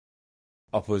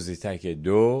آپوزیتک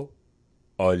 2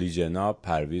 عالیجناب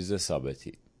پرویز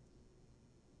ثابتی.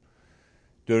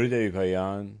 درود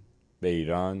ایکایان به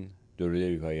ایران، درود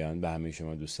ایکایان به همه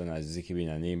شما دوستان عزیزی که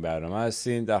بیننده این برنامه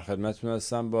هستین. در خدمتتون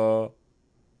هستم با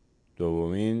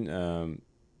دومین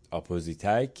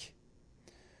آپوزیتک.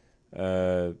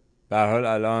 به هر حال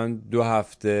الان 2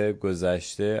 هفته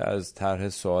گذشته از طرح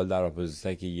سوال در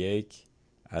آپوزیتک 1،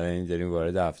 الان داریم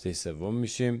وارد هفته 3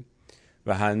 میشیم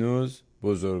و هنوز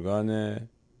بزرگان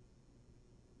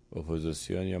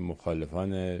اپوزیسیون یا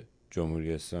مخالفان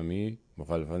جمهوری اسلامی،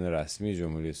 مخالفان رسمی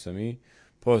جمهوری اسلامی،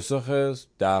 پاسخ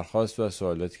درخواست و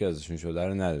سوالاتی که ازشون شده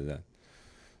رو ندادن.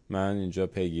 من اینجا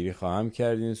پیگیری خواهم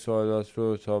کرد این سوالات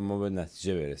رو تا ما به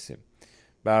نتیجه برسیم.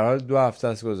 به هر حال 2 هفته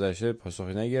از گذشته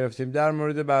پاسخی نگرفتیم. در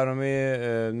مورد برنامه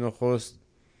نخست،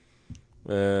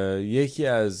 یکی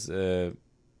از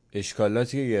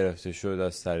اشکالاتی که گرفته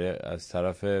شد از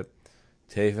طرف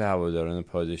طیف هواداران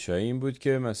پادشاهی این بود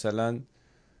که مثلا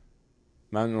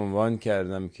من عنوان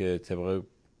کردم که طبق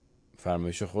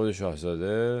فرمایش خود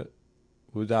شاهزاده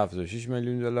حدود 76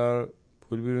 میلیون دلار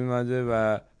پول بیرون اومده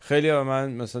و خیلی ها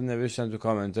من مثلا نوشتن تو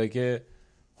کامنت ها که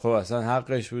خب اصلا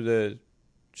حقش بوده،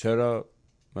 چرا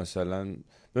مثلا.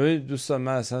 ببینید دوستان،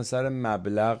 من اصلا سر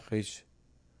مبلغ هیچ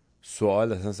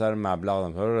سوال اصلا سر مبلغ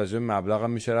دارم، راجع به مبلغ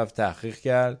هم میشه رفت تحقیق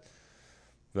کرد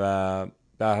و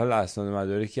به هر حال اسناد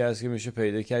مدارکی هست که میشه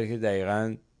پیدا کرد که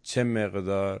دقیقاً چه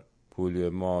مقدار پول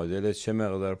معادل چه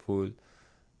مقدار پول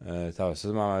توسط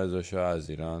محمد رضا شاه از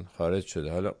ایران خارج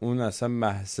شده. حالا اون اصلا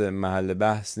محل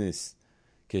بحث نیست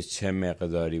که چه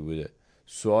مقداری بوده.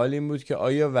 سوال این بود که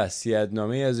آیا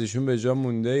وصیت‌نامه از ایشون به جا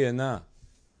مونده یا نه،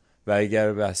 و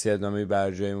اگر وصیت‌نامه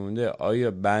بر جای مونده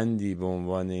آیا بندی به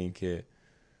عنوان این که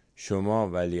شما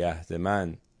ولیعهد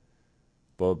من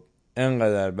با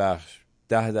انقدر بخش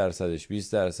 10%،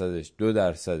 20%،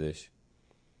 2%،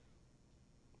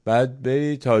 بعد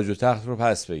بری تاج و تخت رو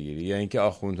پس بگیری یا اینکه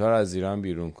آخوندها رو از ایران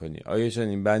بیرون کنی، آیا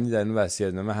چنین بندی در این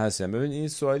وصیت‌نامه هست؟ ببین این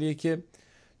سوالیه که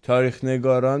تاریخ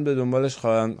نگاران به دنبالش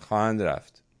خواهند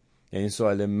رفت. یعنی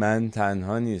سوال من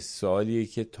تنها نیست، سوالیه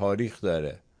که تاریخ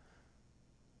داره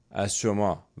از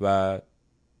شما و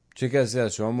چه کسی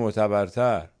از شما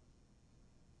معتبرتر؟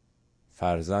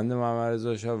 فرزند محمد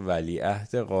رضا شاه،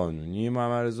 ولیعهد قانونی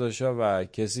محمد رضا شاه و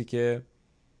کسی که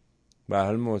به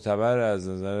حال معتبر از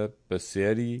نظر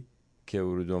بسیاری که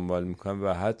او رو دنبال میکنن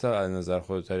و حتی از نظر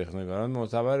خود تاریخ نگاران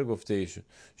معتبر گفته ایشون.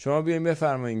 شما بیاین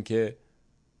بفرمایین که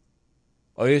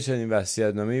آیا چنین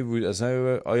وصیت‌نامه‌ای وجود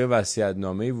اصلا آیا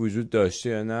وصیت‌نامه‌ای وجود داشته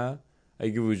یا نه؟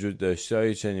 اگه وجود داشته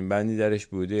آیا چنین بندی درش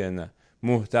بوده یا نه؟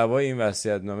 محتوای این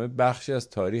وصیت‌نامه بخشی از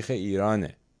تاریخ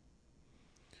ایرانه.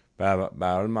 به هر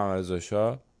حال محمد رضا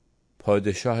شاه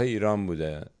پادشاه ایران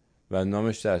بوده و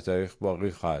نامش در تاریخ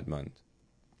باقی خواهد ماند.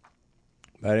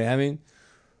 برای همین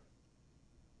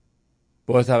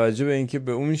با توجه به اینکه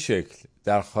به اون شکل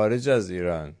در خارج از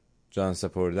ایران جان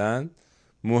سپردن،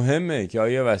 مهمه که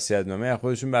آیا وصیت‌نامه از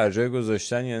خودشون بر جای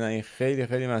گذاشتن یا نه. این خیلی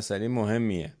خیلی مسئله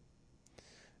مهمیه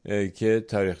که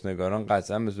تاریخ نگاران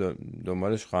قطعا به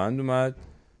دنبالش خواهند اومد.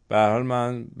 به هر حال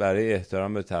من برای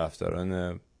احترام به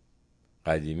طرفداران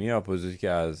قدیمی اپوزیت که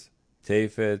از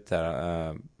طیف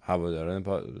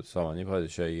هواداران سامانی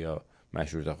پادشاهی یا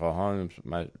مشروطه خواهان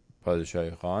پادشاهی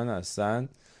خواهان هستن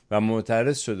و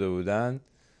معترض شده بودن،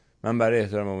 من برای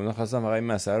احترام اونا خواستم فقط این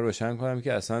مسئله رو روشن کنم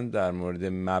که اصلا در مورد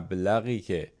مبلغی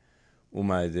که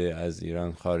اومده از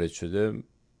ایران خارج شده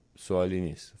سوالی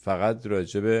نیست. فقط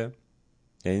راجبه،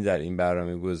 یعنی در این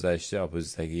برنامه گذشته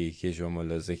آپوزیتکی که شما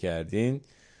ملاحظه کردین،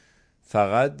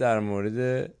 فقط در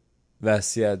مورد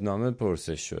وصیت‌نامه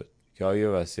پرسش شد که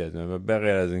آیا وصیت‌نامه، به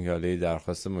غیر از اینکه حالا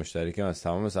درخواست مشترکم از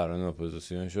تمام سران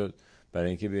اپوزیسیون شد برای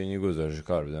اینکه بیان یه گزارش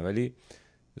کار بدن، ولی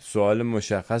سوال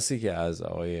مشخصی که از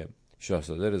آقای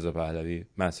شاهزاده رضا پهلوی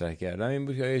مطرح کردم این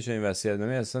بود که آیا چنین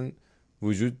وصیت‌نامه اصلا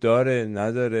وجود داره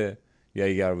نداره، یا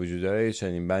اگر وجود داره آیا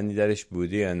چنین بندی درش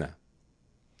بوده یا نه.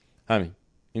 همین،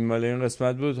 این مال این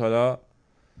قسمت بود. حالا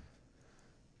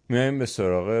میایم به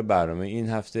سراغ برنامه این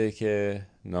هفته که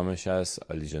نامش از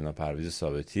عالیجناب پرویز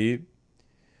ثابتی.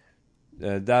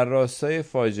 در راستای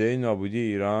فاجعه نابودی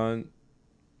ایران،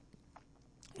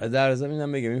 در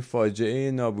ضمن بگم این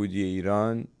فاجعه نابودی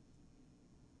ایران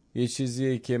یه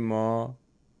چیزیه که ما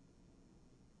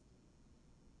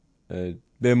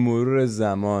به مرور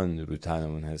زمان رو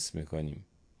تنمون حس میکنیم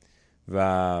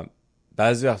و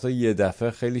بعضی وقتا یه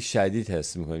دفعه خیلی شدید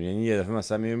حس میکنیم. یعنی یه دفعه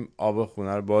مثلا میریم آب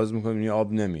خونه رو باز میکنیم، یه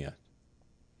آب نمیاد.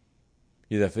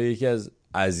 یه دفعه یکی از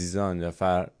عزیزان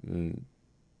یا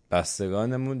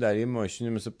بستگانمون در یه ماشین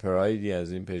مثل پرایدی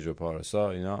از این پیجو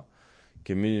پارسا اینا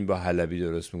که میدونیم با حلبی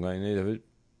درست میکنن، اینا یه دفعه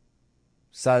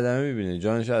صدمه میبینه،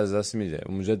 جانش از دست میده،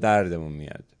 اونجا دردمون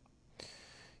میاد.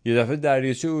 یه دفعه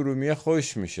دریاچه ارومیه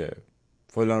خشک میشه،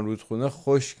 فلان رودخونه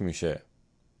خشک میشه،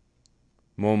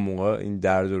 ما موقع این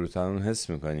درد رو تنمون حس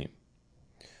میکنیم.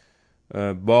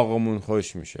 باغمون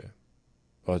خشک میشه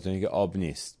بخاطر اینکه آب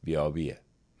نیست، بیابیه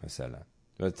مثلا.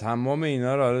 و تمام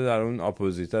اینا رو حالا در اون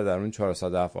آپوزیتا، در اون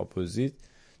 407 آپوزیت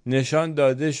نشان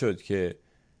داده شد که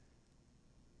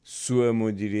سوء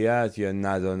مدیریت یا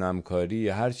ندانمکاری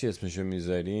یا هر چی اسمشو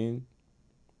میذارین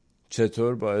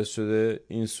چطور باعث شده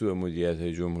این سوء مدیریت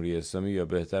های جمهوری اسلامی، یا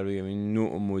بهتر بگم این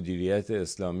نوع مدیریت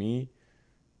اسلامی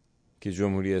که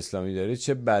جمهوری اسلامی داره،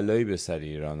 چه بلایی به سر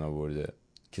ایران آورده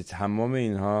که تمام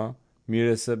اینها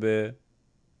میرسه به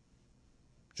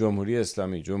جمهوری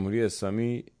اسلامی. جمهوری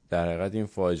اسلامی در حقیقت این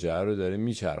فاجعه رو داره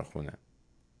میچرخونه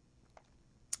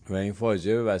و این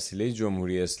فاجعه به وسیله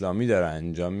جمهوری اسلامی داره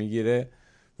انجام میگیره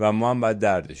و ما هم باید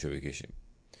دردشو بکشیم.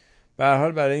 به هر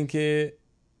حال برای اینکه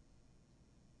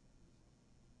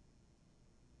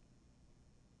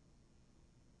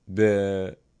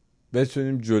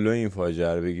بتونیم جلوی این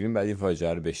فاجعه رو بگیریم، بعد این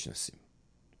فاجعه رو بشناسیم.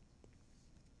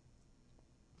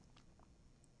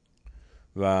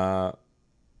 و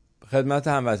خدمت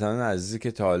هموطنان عزیزی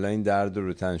که تا حالا این درد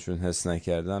رو تنشون حس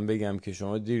نکردن بگم که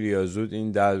شما دیر یا زود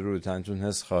این درد رو تنتون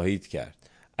حس خواهید کرد.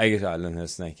 اگه تا الان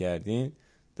حس نکردین،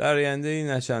 در آینده این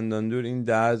نچندان دور این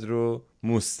درد رو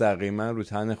مستقیما رو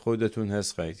تن خودتون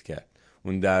حس خواهید کرد.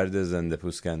 اون درد زنده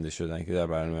پوست کنده شدن که در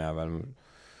برنامه اول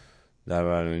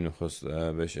اینو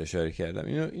بهش اشاره کردم،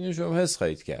 اینو شما حس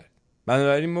خواهید کرد.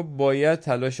 بنابراین ما باید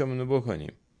تلاشمون رو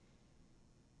بکنیم.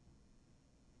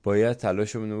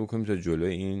 تا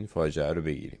جلوی این فاجعه رو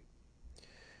بگیریم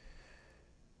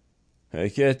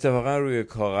که اتفاقا روی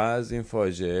کاغذ این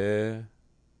فاجعه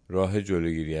راه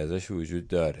جلوگیری ازش وجود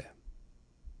داره.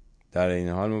 در این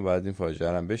حال ما باید این فاجعه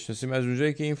رو هم بشناسیم. از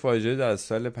اونجایی که این فاجعه در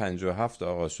سال 57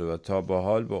 آغاز شد و تا به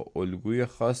حال با الگوی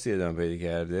خاصی ادامه پیدا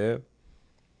کرده،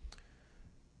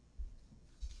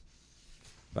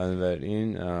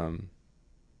 بنابراین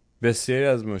بسیاری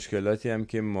از مشکلاتی هم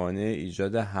که مانع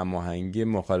ایجاد هماهنگی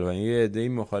مخالفان، یه عده‌ای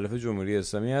مخالف جمهوری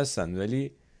اسلامی هستن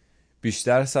ولی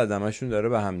بیشتر صدمه‌شون داره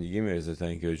به همدیگه میرسه تا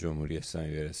اینکه به جمهوری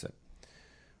اسلامی برسه.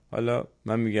 حالا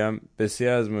من میگم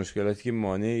بسیار از مشکلاتی که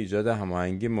مانع ایجاد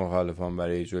هماهنگی مخالفان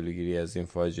برای جلوگیری از این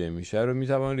فاجعه میشه رو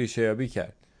میتوان ریشه یابی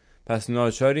کرد. پس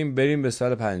ناچاریم بریم به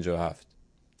سال 57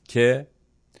 که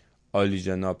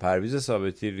عالیجناب پرویز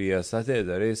ثابتی ریاست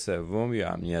اداره سوم یا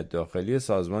امنیت داخلی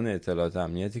سازمان اطلاعات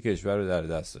امنیتی کشور رو در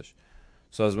دست داشت.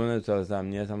 سازمان اطلاعات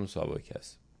امنیت همون ثابت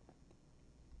است.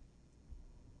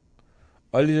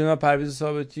 عالیجناب پرویز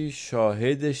ثابتی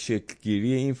شاهد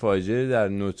شکلگیری این فاجعه در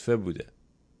نطفه بوده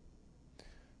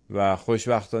و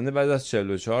خوشبختانه بعد از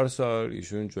 44 سال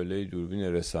ایشون جلوی دوربین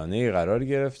رسانه‌ای قرار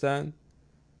گرفتن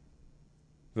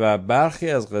و برخی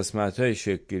از قسمت‌های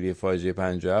شکلگیری فاجعه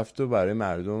 57 رو برای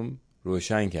مردم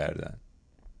روشن کردن.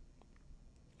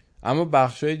 اما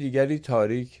بخش‌های دیگری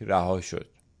تاریک رها شد.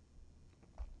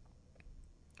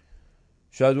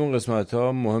 شاید اون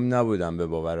قسمت‌ها مهم نبودن به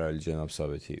باور عالیجناب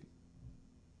ثابتی.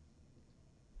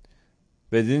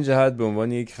 بدین جهت به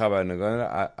عنوان یک خبرنگار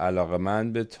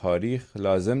علاقه‌مند به تاریخ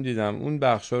لازم دیدم اون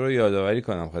بخش‌ها رو یادآوری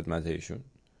کنم خدمت ایشون.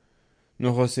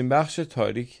 نخستین بخش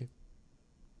تاریک،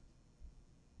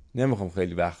 نمیخوام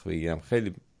خیلی وقت بگیرم،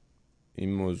 خیلی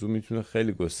این موضوع میتونه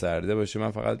خیلی گسترده باشه،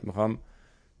 من فقط میخوام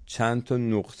چند تا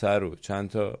نقطه رو، چند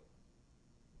تا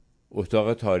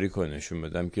اتاق تاریک رو نشون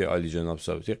بدم که عالیجناب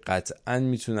ثابتی قطعاً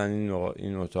میتونن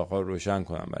این اتاق‌ها رو روشن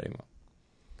کنن برای ما.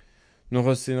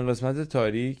 نخستین قسمت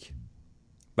تاریک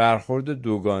برخورد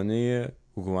دوگانه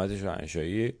حکومت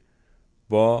شاهنشاهی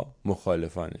با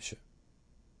مخالفانشه.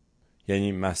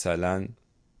 یعنی مثلا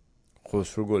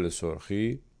خسرو گل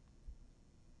سرخی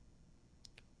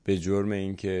به جرم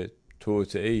اینکه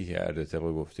توطئه‌ای کرده، طبق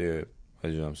گفته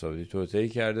عالیجناب ثابتی توطئه‌ای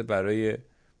کرده برای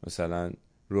مثلا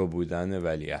رو بودن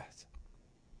ولیعهد،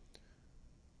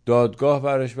 دادگاه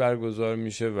براش برگزار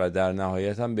میشه و در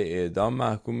نهایت هم به اعدام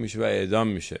محکوم میشه و اعدام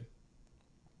میشه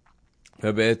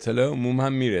و به اطلاع عموم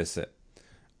هم میرسه.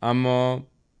 اما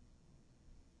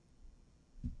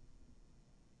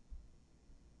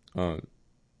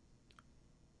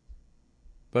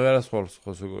بغیر از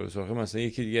خسرو گل سرخی مثلا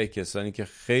یکی دیگه کسانی که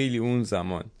خیلی اون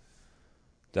زمان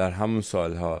در همون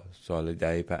سالها،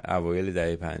 اوایل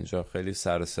دهه 50 خیلی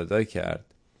سر و صدا کرد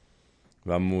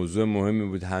و موضوع مهمی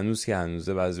بود، هنوز که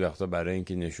هنوزه بعضی وقتا برای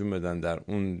اینکه نشون بدن در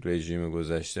اون رژیم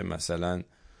گذشته مثلا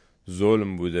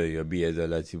ظلم بوده یا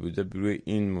بی‌عدالتی بوده، روی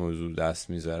این موضوع دست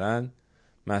میذارن.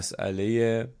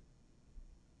 مسئله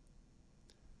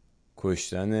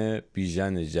کشتن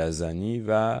بیژن جزنی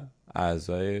و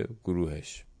اعضای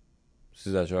گروهش 13-14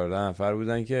 نفر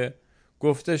بودن که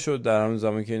گفته شد در همون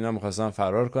زمان که اینا میخواستن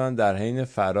فرار کنن، در حین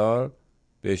فرار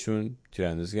بهشون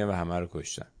تیراندازی کردن و همه رو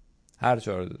کشتن. هر 13-14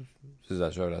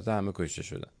 تا همه کشته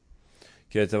شدن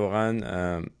که اتفاقا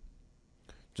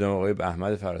جناب آقای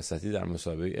احمد فراستی در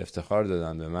مسابقه افتخار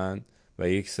دادن به من و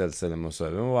یک سلسله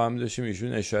مسابقه ما با هم داشتیم،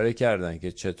 ایشون اشاره کردن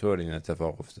که چطور این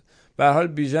اتفاق افتاد. به هر حال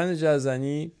بیژن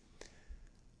جزنی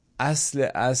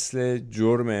اصل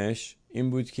جرمش این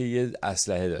بود که یه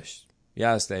اسلحه داشت، یه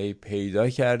اسلحه پیدا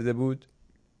کرده بود،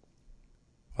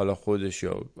 حالا خودش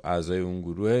یا اعضای اون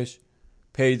گروهش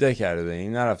پیدا کرده بودن،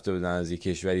 این نرفته بودن از یه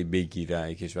کشوری بگیرن،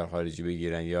 یه کشور خارجی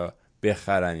بگیرن یا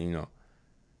بخرن، اینو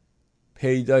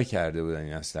پیدا کرده بودن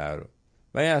این اسلحه رو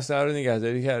و این اسلحه رو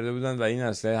نگهداری کرده بودن و این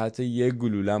اسلحه حتی یه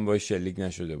گلوله هم باهاش شلیک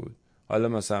نشده بود. حالا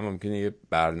مثلا ممکنه یه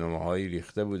برنامه‌هایی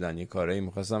ریخته بودن، یه کارایی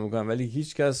می‌خواستن بکنن، ولی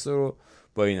هیچ کس رو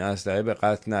با این اسلحه به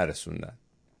قتل نرسوندن.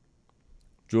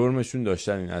 جرمشون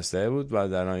داشتن این اسلحه بود و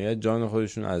در نهایت جان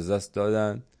خودشون از دست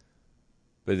دادن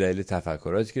به دلیل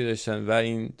تفکراتی که داشتن و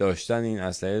این داشتن این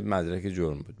اسلحه مدرک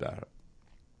جرم بود به هر حال.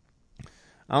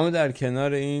 اما در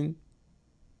کنار این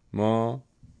ما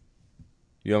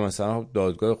یا مثلا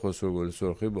دادگاه خسرو گل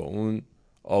سرخی با اون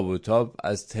آب و تاب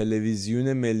از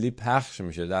تلویزیون ملی پخش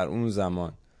میشه در اون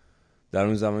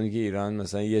زمانی که ایران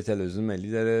مثلا یه تلویزیون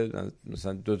ملی داره،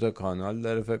 مثلا 2 کانال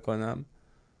داره فکر کنم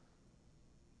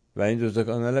و این 2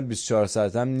 کانال 24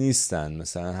 ساعت هم نیستن،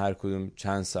 مثلا هر کدوم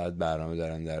چند ساعت برنامه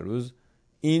دارن در روز.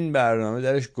 این برنامه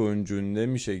درش گنجونده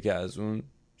میشه که از اون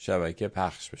شبکه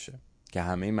پخش بشه که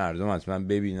همه مردم حتما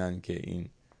ببینن که این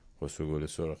خسرو گل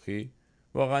سرخی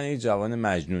واقعا یک جوان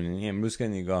مجنونه. امروز که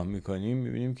نگاه میکنیم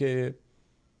میبینیم که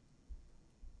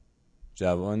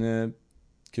جوانه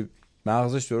که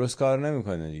مغزش درست کار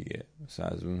نمیکنه دیگه، مثلا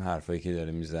از اون حرفایی که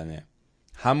داره میزنه.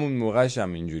 همون موقعش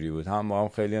هم اینجوری بود، هم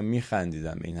خیلی هم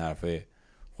میخندیدن به این حرفای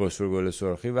خسرو گل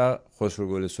سرخی و خسرو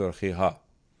گل سرخی ها،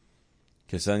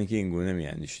 کسانی که این گونه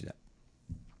میاندیشیدن.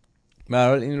 به هر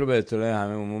حال این رو به اطلاع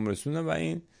همه عموم رسوندن و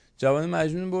این جوان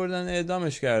مجنون بردن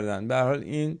اعدامش کردن. به هر حال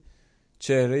این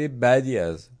چهره بدی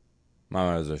از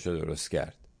محمد رضا شاه درست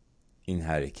کرد این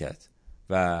حرکت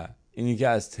و اینی که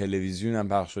از تلویزیون هم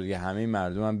پخش شد که همه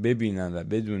مردم هم ببینن و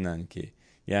بدونن که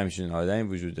یه همچین آدمی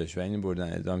وجود داشت و این بردن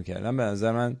اعدام کردن. به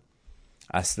نظر من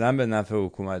اصلا به نفع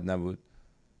حکومت نبود،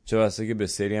 چه بسا که به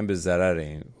سری هم به ضرر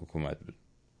این حکومت بود.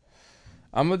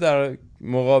 اما در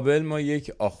مقابل ما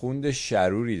یک آخوند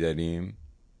شروری داریم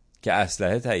که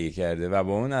اسلحه تهیه کرده و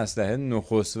با اون اسلحه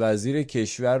نخست وزیر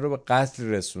کشور رو به قتل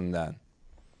رسوندن،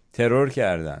 ترور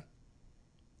کردن.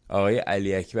 آقای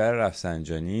علی اکبر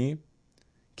رفسنجانی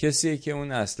کسیه که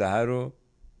اون اسلحه رو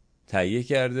تهیه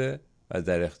کرده و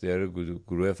در اختیار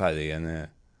گروه فدایان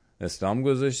اسلام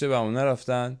گذاشته و اونا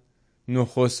رفتن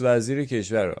نخست وزیر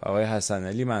کشور رو آقای حسن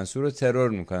علی منصور رو ترور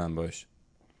میکنن باش.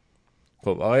 خب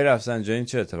آقای رفسنجانی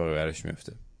چه اتفاقی براش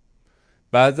میفته؟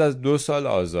 بعد از 2 سال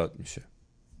آزاد میشه.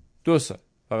 2 سال،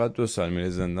 فقط 2 سال میره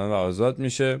زندان و آزاد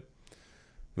میشه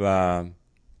و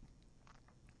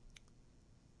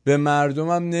به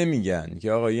مردمم نمیگن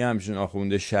که آقا یه همچین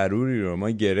آخونده شروری رو ما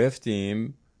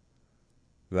گرفتیم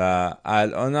و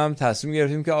الان هم تصمیم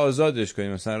گرفتیم که آزادش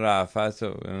کنیم، مثلا رأفت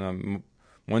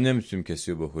ما نمیتونیم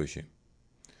کسی رو بکشیم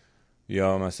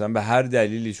یا مثلا به هر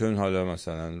دلیلی، چون حالا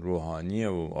مثلا روحانیه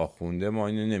و آخونده ما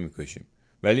اینو نمیکشیم.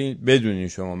 ولی بدونین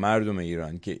شما مردم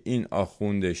ایران که این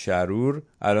آخونده شرور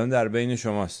الان در بین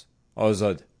شماست،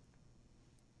 آزاده.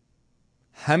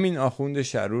 همین آخوند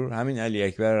شرور، همین علی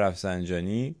اکبر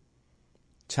رفسنجانی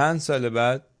چند سال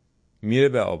بعد میره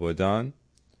به آبادان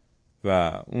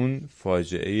و اون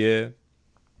فاجعه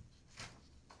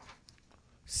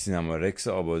سینما رکس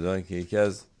آبادان که یکی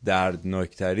از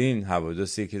دردناکترین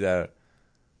حوادثی که در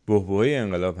بحبوحه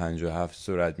انقلاب 57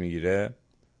 صورت میگیره،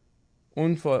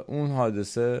 اون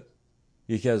حادثه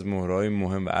یکی از مهرهای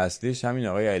مهم و اصلیش همین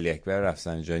آقای علی اکبر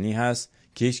رفسنجانی هست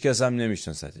که هیچ کس هم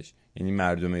نمیشناستش. یعنی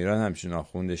مردم ایران همچین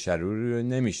آخوند شروری رو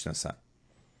نمیشناسن.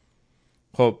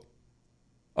 خب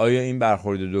آیا این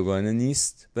برخورد دوگانه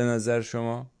نیست به نظر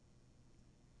شما؟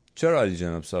 چرا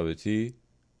عالیجناب ثابتی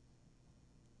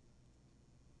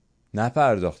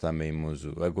نپرداختن به این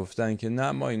موضوع و گفتن که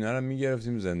نه ما اینا رو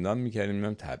میگرفتیم زندان میکردیم،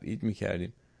 اینا تبعید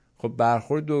میکردیم؟ خب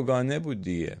برخورد دوگانه بود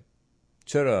دیگه.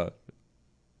 چرا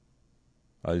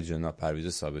عالیجناب پرویز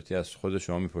ثابتی از خود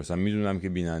شما میپرسم، میدونم که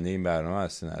بیننده این برنامه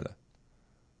هستین الان،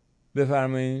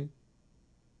 بفرمایید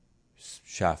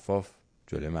شفاف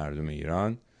جلوی مردم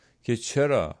ایران که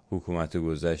چرا حکومت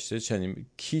گذشته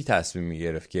کی تصمیم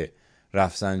میگرفت که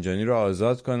رفسنجانی رو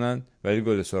آزاد کنن ولی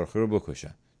گل سرخی رو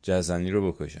بکشن، جزنی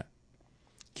رو بکشن؟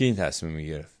 کی این تصمیم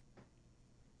میگرفت؟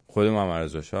 خود محمد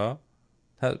رضا شاه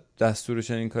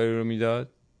دستورش این کاری رو میداد؟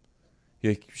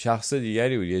 یک شخص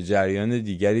دیگری بود، یه جریان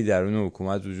دیگری درون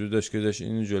حکومت وجود داشت که داشت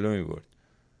اینو جلو میبرد؟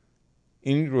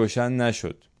 این روشن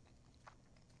نشد.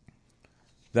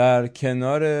 در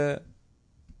کنار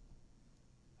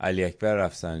علی اکبر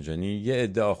رفسنجانی یه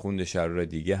عده آخوند شرور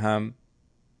دیگه هم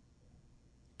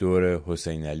دور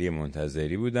حسین علی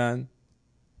منتظری بودن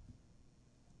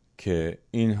که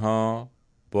اینها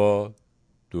با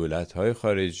دولت‌های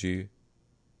خارجی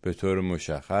به طور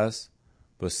مشخص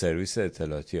با سرویس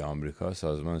اطلاعاتی آمریکا،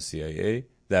 سازمان CIA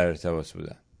در ارتباط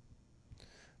بودن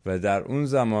و در اون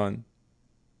زمان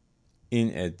این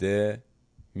عده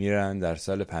میرن در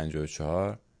سال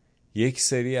 54 یک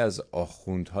سری از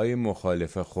آخوندهای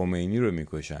مخالف خمینی رو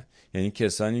میکشن، یعنی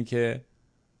کسانی که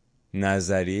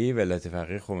نظریه ولایت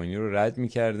فقیه خمینی رو رد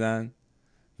میکردن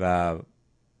و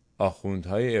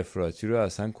آخوندهای افراطی رو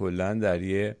اصلا کلا در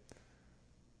یه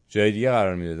جای دیگه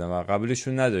قرار میدادن و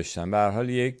قبولشون نداشتن. به هر حال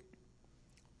یک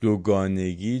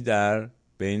دوگانگی در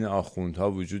بین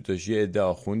آخوندها وجود داشت. یه عده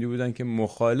آخوندی بودن که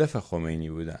مخالف خمینی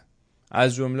بودن،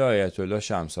 از جمله آیت الله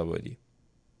شمس آبادی،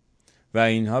 و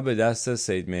اینها به دست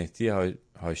سید مهدی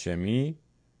هاشمی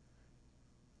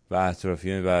و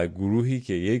اطرافیان و گروهی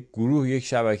که یک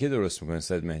شبکه درست میکنه.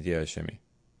 سید مهدی هاشمی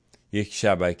یک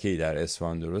شبکه‌ای در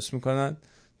اصفهان درست میکنن،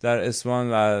 در اصفهان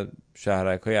و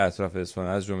شهرک‌های اطراف اصفهان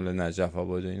از جمله نجف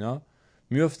آباد و اینا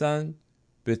میفتن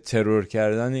به ترور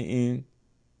کردن این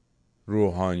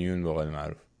روحانیون به قول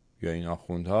معروف یا این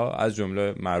آخوندها، از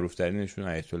جمله معروف ترینشون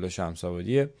آیت الله شمس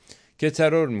آبادیه که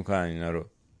ترور میکنن اینا رو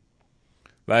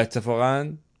و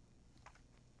اتفاقا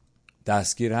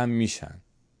دستگیر هم میشن،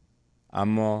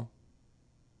 اما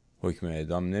حکم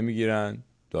اعدام نمیگیرن.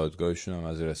 دادگاهشون هم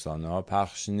از رسانه ها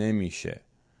پخش نمیشه،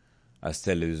 از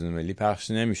تلویزیون ملی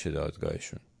پخش نمیشه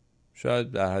دادگاهشون.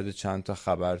 شاید در حد چند تا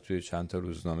خبر توی چند تا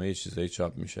روزنامه یه چیزایی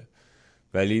چاپ میشه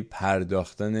ولی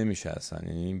پرداخته نمیشه اصلا،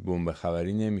 یعنی بمب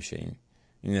خبری نمیشه.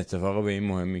 این اتفاق به این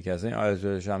مهمی که اصلا این آیت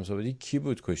الله شمس آبادی کی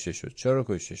بود کشته شد، چرا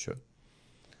کشته شد،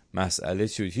 مسئله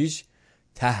چی بود، هیچ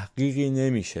تحقیقی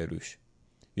نمیشه روش.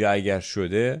 یا اگر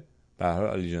شده به هر حال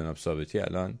عالیجناب ثابتی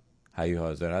الان حی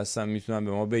حاضر هستن، میتونن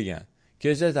به ما بگن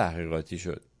که چه تحقیقاتی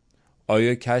شد.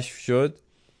 آیا کشف شد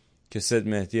که سید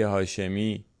مهدی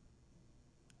هاشمی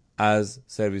از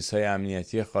سرویس های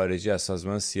امنیتی خارجی از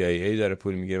سازمان CIA داره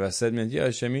پول میگیره و سید مهدی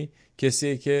هاشمی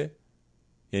کسیه که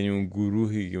یعنی اون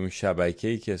گروهی، اون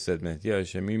شبکه‌ای که سید مهدی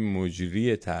هاشمی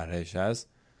مجری طرحش هست،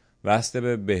 وصل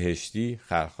به بهشتی،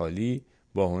 خرخالی،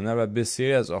 باهنر و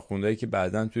بسیاری از آخوندهایی که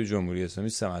بعداً توی جمهوری اسلامی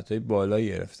سمت‌های بالایی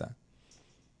گرفتن.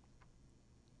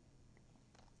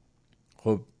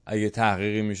 خب اگه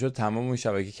تحقیقی میشد تمام اون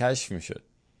شبکه کشف میشد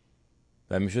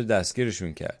و میشد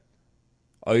دستگیرشون کرد.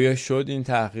 آیا شد این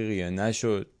تحقیقی یا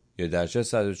نشد، یا در چه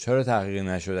صورت، چرا تحقیقی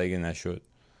نشد اگه نشد؟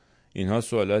 اینها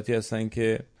سوالاتی هستن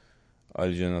که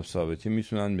عالیجناب ثابتی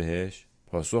میتونن بهش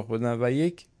پاسخ بدن. و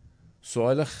یک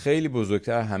سوال خیلی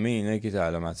بزرگتر همه اینا که تا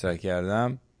الان مطرح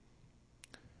کردم،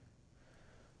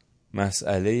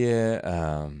 مسئله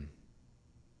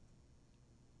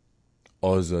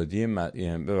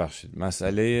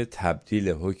مسئله تبدیل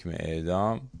حکم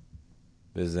اعدام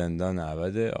به زندان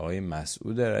ابد آقای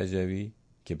مسعود رجوی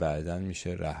که بعداً میشه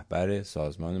رهبر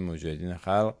سازمان مجاهدین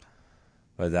خلق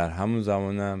و در همون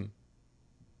زمانم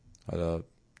حالا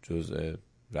جزء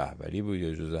رهبری بود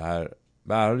یا جزء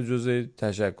به هر حال جزء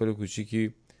تشکل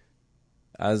کوچیکی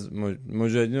از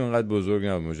مجاهدین، اونقدر بزرگ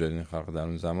نبود مجاهدین خلق در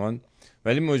اون زمان،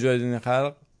 ولی مجاهدین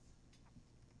خلق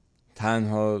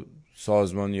تنها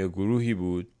سازمان یا گروهی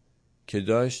بود که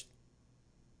داشت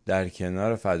در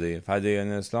کنار فدایان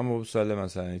اسلام و سال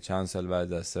مثلا چند سال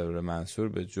بعد از ثوره منصور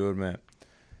به جرم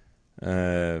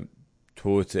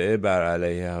توطئه بر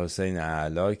علیه حسین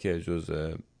اعلی که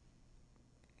جزء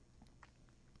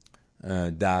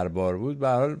دربار بود، به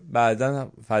هر حال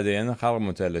بعداً فدایان خلق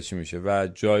متلاشی میشه و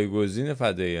جایگزین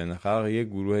فدایان خلق یک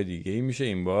گروه دیگه ای میشه،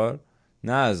 این بار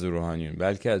نه از روحانیون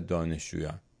بلکه از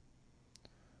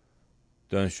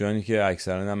دانشجویانی که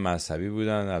اکثرا هم مذهبی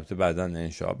بودن. البته بعداً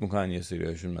انشعاب میکنن، یه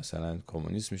سریاشون مثلا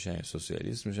کمونیست میشن یا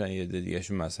سوسیالیست میشن، یه عده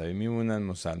دیگه‌شون مذهبی میمونن،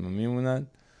 مسلمان میمونن.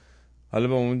 حالا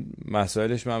با اون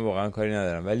مسائلش من واقعا کاری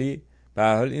ندارم، ولی به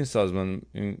هر حال این سازمان،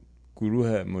 این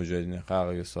گروه مجاهدین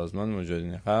خلق یا سازمان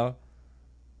مجاهدین خلق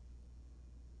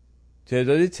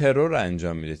تعدادی ترور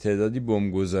انجام میده، تعدادی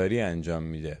بمبگذاری انجام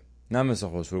میده، نه مثل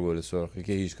خسرو گل سرخی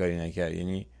که هیچ کاری نکرد،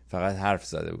 یعنی فقط حرف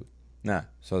زده بود. نه،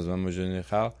 سازمان مجاهدین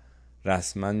خلق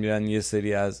رسما میرن یه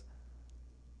سری از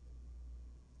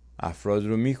افراد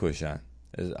رو میکشن،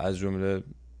 از جمله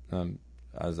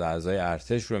از اعضای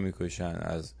ارتش رو میکشن،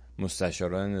 از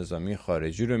مستشاران نظامی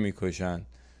خارجی رو میکشن،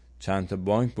 چند تا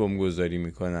بانک بمبگذاری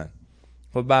میکنن.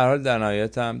 خب به هر حال در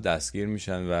نهایت هم دستگیر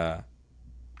میشن و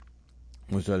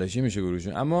متلاشی میشه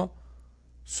گروهشون. اما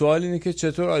سوال اینه که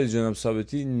چطور عالیجناب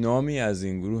ثابتی نامی از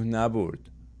این گروه نبرد؟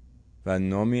 و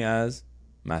نامی از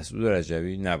مسعود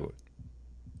رجوی نبرد،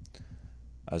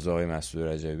 از آقای مسعود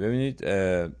رجوی. ببینید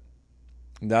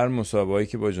در مسابقه‌ای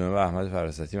که با جناب احمد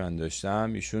فراستی من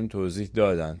داشتم، ایشون توضیح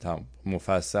دادن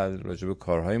مفصل راجع به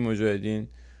کارهای مجاهدین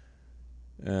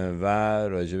و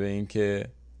راجع به این که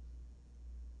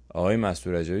آقای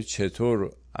مسعود رجوی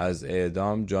چطور از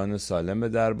اعدام جان سالم به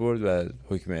در برد و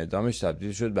حکم اعدامش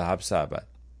تبدیل شد به حبس ابد.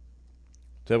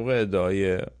 طبق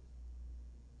ادعای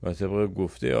و طبق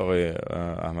گفته آقای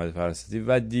احمد فراستی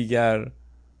و دیگر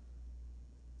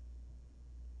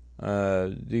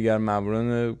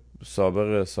ماموران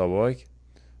سابق ساواک،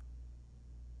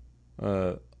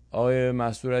 آقای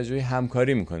مسعود رجوی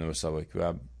همکاری میکنه با ساواک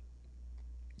و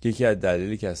یکی از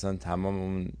دلایلی که اصلا تمام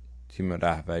اون تیم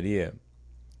رهبری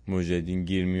مجاهدین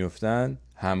گیر میفتن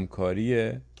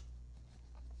همکاری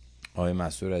آقای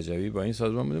مسعود رجوی با این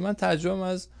سازمان بوده. من ترجمه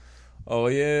از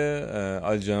آقای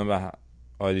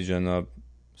عالیجناب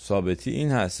ثابتی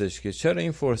این هستش که چرا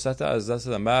این فرصت از دست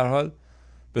دادن. به هر حال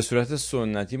به صورت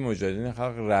سنتی مجاهدین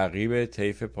خلق رقیب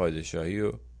طیف پادشاهی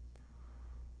و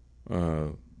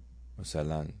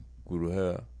مثلا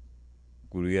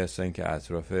گروهی هستن که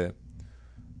اطراف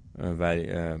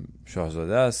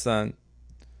شاهزاده هستن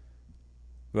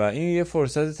و این یه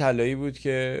فرصت طلایی بود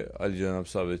که عالیجناب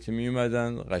ثابتی می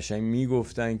اومدن قشنگ می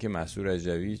گفتن که مسعود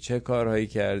رجوی چه کارهایی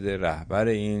کرده، رهبر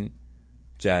این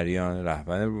جریان،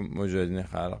 رهبر مجاهدین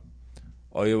خلق،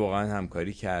 آیا واقعا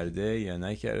همکاری کرده یا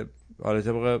نکرده. حالا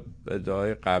طبق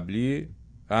ادعای قبلی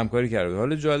همکاری کرده.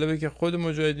 حالا جالبه که خود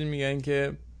مجاهدین میگن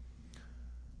که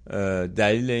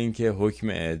دلیل این که حکم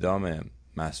اعدام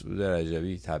مسعود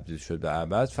رجوی تبدیل شد به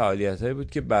ابد فعالیتایی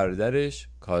بود که برادرش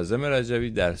کاظم رجوی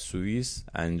در سوئیس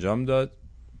انجام داد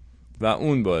و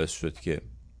اون باعث شد که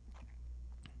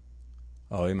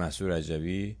آقای مسعود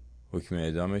رجوی حکم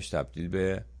اعدامش تبدیل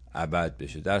به ابد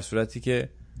بشه، در صورتی که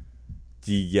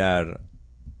دیگر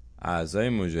اعضای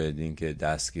مجاهدین که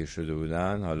دستگیر شده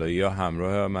بودن، حالا یا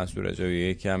همراه مسعود رجوی یا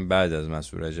یکم بعد از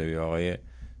مسعود رجوی، آقای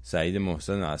سعید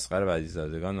محسن و اصغر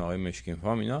بدیزادگان، آقای مشکین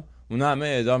فام، اونا همه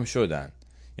اعدام شدن.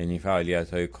 یعنی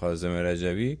فعالیت‌های کاظم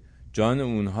رجوی جان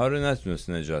اونها رو نتونست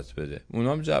نجات بده.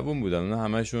 اونها هم جوان بودن، اونها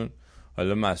همشون،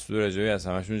 حالا مسعود رجوی از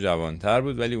همشون جوان‌تر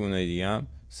بود ولی اونای دیگه هم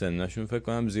سنشون فکر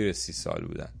کنم زیر 30 سال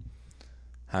بودن،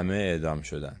 همه اعدام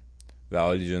شدن و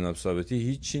عالیجناب ثابتی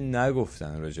هیچی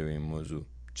نگفتن راجع به این موضوع.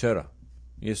 چرا؟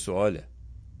 یه سواله.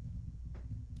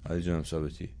 عالیجناب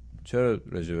ثابتی چرا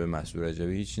راجع به مسعود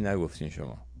رجوی هیچی نگفتین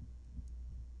شما؟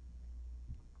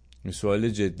 این سوال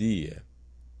جدیه.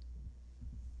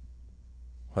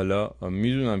 حالا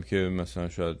میدونم که مثلا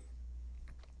شاید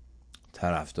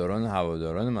طرفداران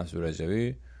هواداران مسعود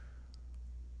رجوی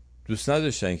دوست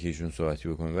نداشتن که ایشون صحبتی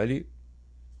بکنه، ولی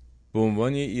به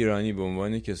عنوان ایرانی، به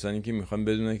عنوان کسانی که میخوان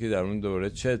بدونن که در اون دوره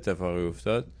چه اتفاقی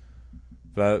افتاد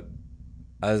و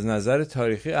از نظر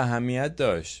تاریخی اهمیت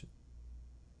داشت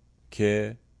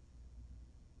که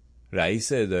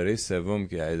رئیس اداره سوم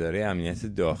که اداره امنیت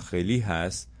داخلی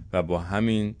هست و با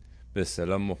همین به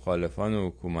اصطلاح مخالفان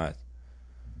حکومت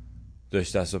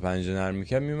داشت دست و پنجه نرم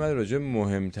میکرد، میومد راجع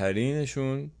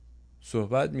مهمترینشون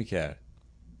صحبت میکرد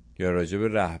یا راجع به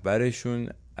رهبرشون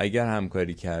اگر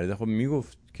همکاری کرده خب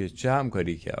میگفت که چه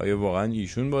همکاری کرد، آیا واقعا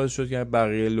ایشون باعث شد که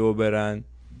بقیه لو برن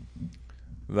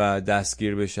و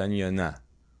دستگیر بشن یا نه.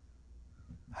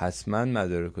 حتما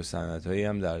مدارک و سندهایی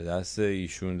هم در دست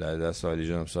ایشون، در دست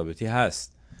عالیجناب ثابتی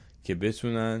هست که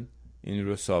بتونن این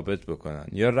رو ثابت بکنن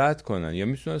یا رد کنن، یا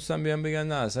میتونستن بیان بگن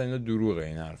نه اصلا اینا دروغه،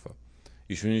 این حرفا،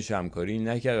 ایشون هیچ همکاری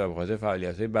نکرد و به خاطر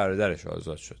فعالیت‌های برادرش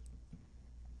آزاد شد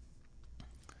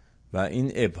و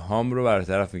این ابهام رو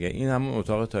برطرف میگه. این همون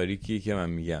اتاق تاریکی که من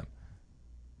میگم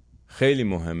خیلی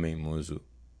مهمه این موضوع،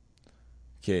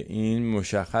 که این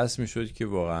مشخص میشد که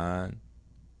واقعا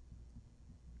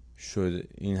شد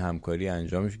این همکاری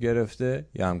انجامش گرفته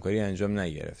یا همکاری انجام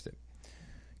نگرفته.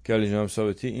 که عالیجناب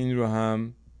ثابتی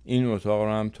این اتاق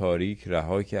رو هم تاریک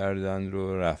رها کردن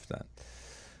رو رفتن.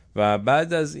 و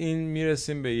بعد از این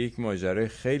میرسیم به یک ماجرای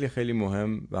خیلی خیلی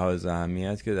مهم و حائز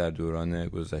اهمیت که در دوران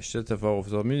گذشته اتفاق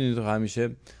افتاد. میدونید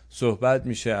همیشه صحبت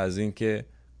میشه از این که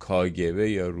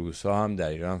کاگبه یا روس‌ها هم در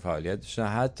ایران فعالیت داشتن،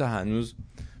 حتی هنوز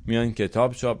میان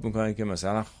کتاب چاپ میکنن که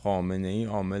مثلا خامنه‌ای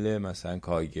عامل مثلا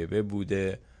کاگبه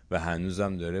بوده و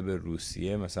هنوزم داره به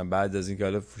روسیه، مثلا بعد از اینکه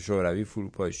حالا شوروی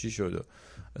فروپاشی شد و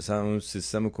مثلا اون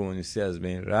سیستم کمونیستی از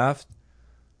بین رفت،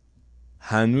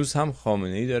 هنوز هم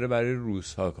خامنه‌ای داره برای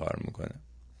روس‌ها کار میکنه،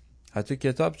 حتی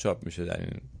کتاب چاپ میشه در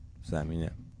این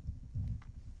زمینه.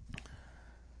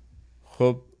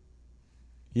 خب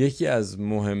یکی از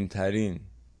مهمترین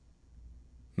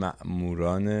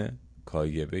مأموران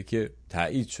کاگبه که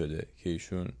تایید شده که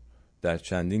ایشون در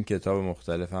چندین کتاب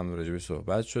مختلف هم راجبش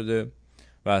صحبت شده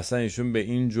و اصلا ایشون به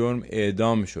این جرم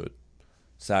اعدام شد.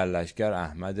 سرلشکر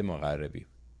احمد مقربی.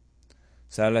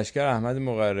 سرلشکر احمد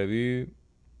مقربی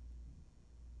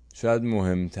شاید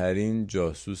مهمترین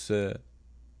جاسوس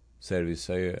سرویس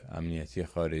های امنیتی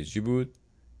خارجی بود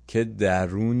که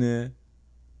درون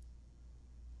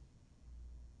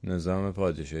نظام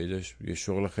پادشاهی داشت یه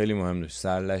شغل خیلی مهم داشت.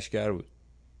 سرلشکر بود،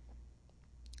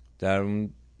 در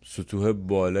اون سطوح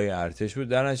بالای ارتش بود،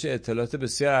 در نتیجه اطلاعات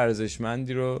بسیار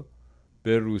ارزشمندی رو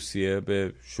به روسیه،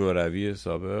 به شوروی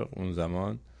سابق اون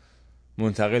زمان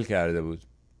منتقل کرده بود.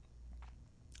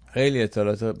 خیلی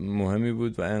اطلاعات مهمی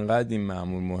بود و انقدر این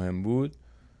مأمور مهم بود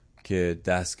که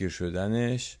دستگیر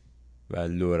شدنش و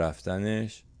لو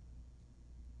رفتنش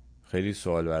خیلی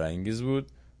سوال برانگیز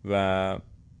بود و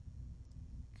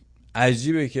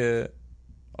عجیبه که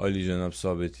عالیجناب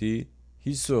ثابتی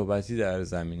هیچ صحبتی در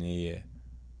زمینه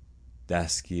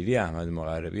دستگیری احمد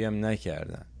مقربی هم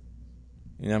نکردن.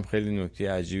 این هم خیلی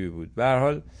نکته عجیبی بود. به هر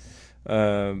حال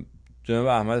جناب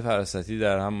احمد فراستی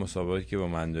در هم مسابقاتی که با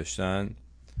من داشتن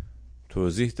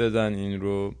توضیح دادن این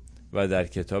رو و در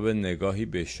کتاب نگاهی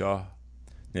به شاه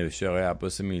نوشته آقای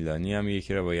عباس میلانی هم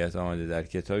یک روایت آمده. در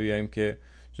کتابی هم که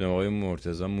جناب آقای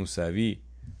مرتضی موسوی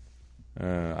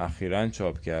اخیراً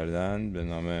چاپ کردن به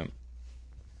نام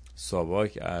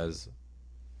ساواک از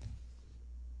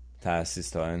تأسیس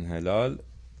تا انحلال،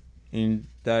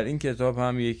 در این کتاب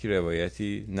هم یک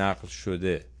روایتی نقل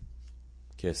شده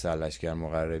که سرلشکر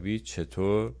مقربی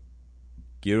چطور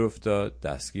گیر افتاد،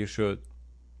 دستگیر شد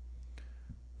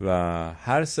و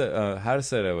هر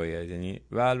سه روایت، یعنی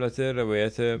و البته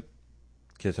روایت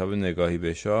کتاب نگاهی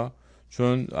به شاه،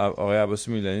 چون آقای عباس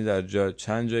میلانی در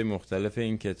چند جای مختلف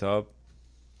این کتاب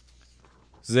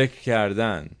ذکر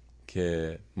کردن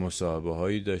که مصاحبه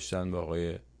هایی داشتن با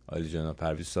آقای عالیجناب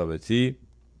پرویز ثابتی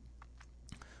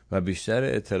و بیشتر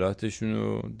اطلاعاتشون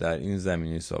رو در این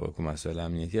زمینه سابق و مسائل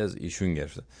امنیتی از ایشون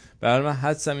گرفتن. برای من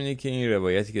حدسم اینه که این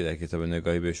روایتی که در کتاب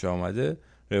نگاهی به شاه آمده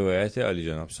روایت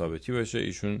عالیجناب ثابتی باشه.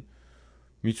 ایشون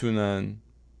میتونن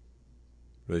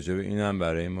راجع به اینم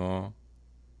برای ما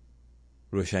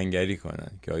روشنگری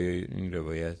کنن که آیا این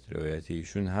روایت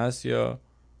ایشون هست یا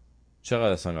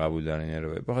چقدر اصلا قبول دارن این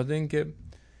روایت. بخاطر اینکه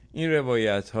این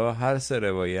روایت ها هر سه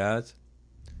روایت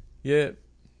یه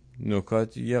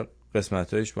نکات، یه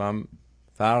قسمتایش با هم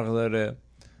فرق داره،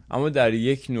 اما در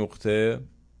یک نقطه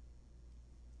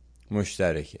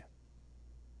مشترکه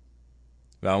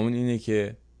و اون اینه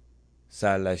که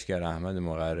سرلشکر احمد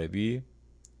مقربی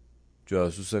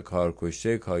جاسوس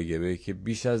کارکشته کاگبه که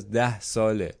بیش از 10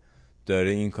 ساله داره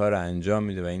این کار انجام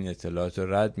میده و این اطلاعات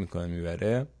رو رد میکنه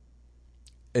میبره،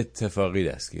 اتفاقی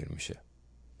دستگیر میشه،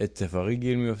 اتفاقی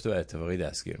گیر میفته و اتفاقی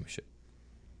دستگیر میشه.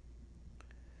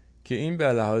 که این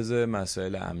به لحاظ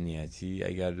مسائل امنیتی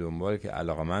اگر دنبال که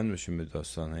علاقمند باشیم به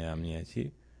داستانهای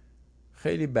امنیتی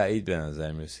خیلی بعید به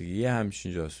نظر میرسه که یه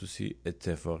همچین جاسوسی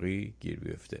اتفاقی گیر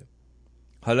بیفته.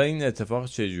 حالا این اتفاق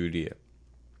چجوریه؟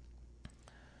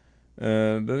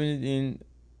 ببینید این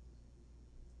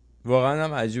واقعا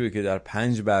هم عجیبه که در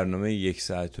 5 برنامه 1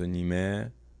 ساعت و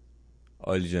نیمه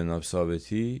عالیجناب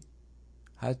ثابتی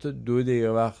حتی 2 دقیقه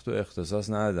وقت و اختصاص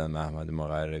ندادن احمد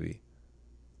مقربی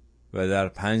و در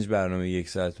 5 برنامه 1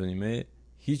 ساعت و نیمه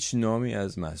هیچ نامی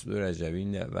از مسعود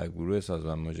رجبی و گروه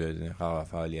سازمان مجاهدین خلق و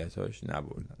فعالیتاش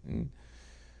نبردن.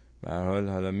 به هر حال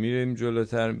حالا میریم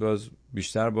جلوتر،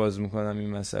 بیشتر باز میکنم این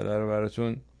مسئله رو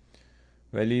براتون،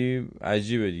 ولی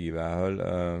عجیبه دیگه. به هر حال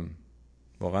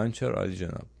واقعا چرا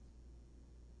عالیجناب،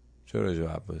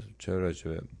 چرا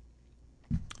راجب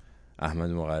احمد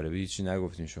مقربی چی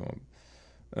نگفتین شما؟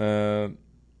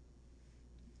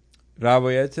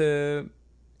 روایت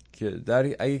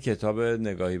که اگه کتاب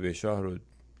نگاهی به شاه رو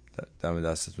دم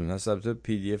دستتون هست، البته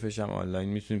پی دی افش هم آنلاین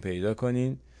میتونین پیدا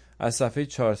کنین، از صفحه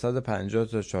 450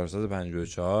 تا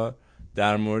 454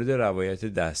 در مورد روایت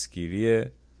دستگیری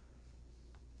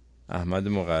احمد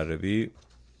مقربی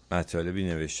مطالبی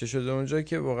نوشته شده اونجا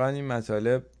که واقعا این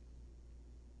مطالب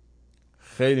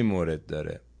خیلی مورد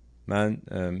داره. من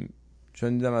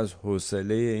چون دیدم از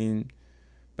حوصله این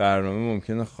برنامه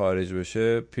ممکنه خارج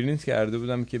بشه پرینت کرده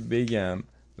بودم که بگم،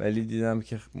 ولی دیدم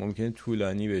که ممکنه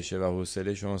طولانی بشه و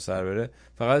حوصله شما سر بره.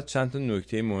 فقط چند تا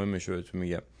نکته مهمش رو بهتون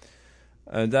میگم.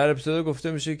 در ابتدا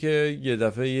گفته میشه که یه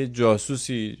دفعه یه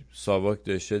جاسوسی ساواک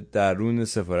داشته درون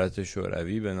سفارت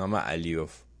شوروی به نام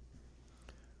علیوف.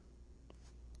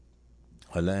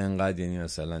 حالا انقدر یعنی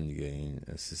مثلا دیگه این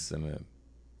سیستم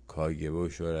کاگبه و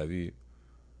شوروی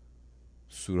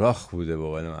سوراخ بوده به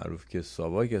قول معروف که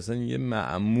ساواک اصلا یه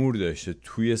مأمور داشته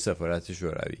توی سفارت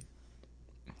شوروی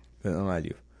به نام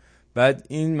علیوف. بعد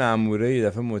این مأموره یه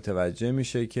دفعه متوجه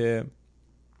میشه که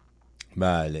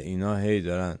بله اینا هی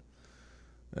دارن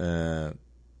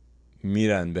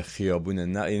میرن به خیابون،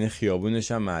 نه یعنی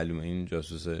خیابونش هم معلومه، این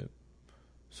جاسوس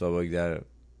ثابتی در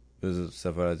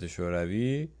سفارت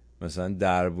شوروی مثلا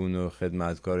دربون و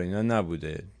خدمتکار اینا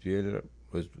نبوده، توی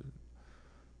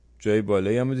جای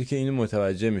بالایی هم بوده که اینو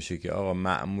متوجه میشه که آقا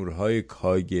مأمورهای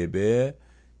کاگبه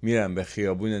میرن به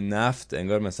خیابون نفت،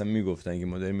 انگار مثلا میگفتن که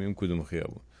ما داریم میریم کدوم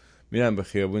خیابون، میرن به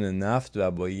خیابون نفت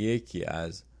و با یکی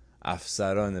از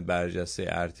افسران برجسته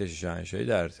ارتش شاهنشاهی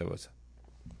در ارتباطن،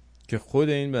 که خود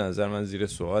این به نظر من زیر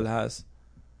سوال هست.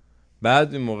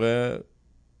 بعد این موقع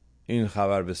این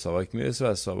خبر به ثابت میرسه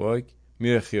و ثابت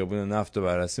میره خیابون نفت رو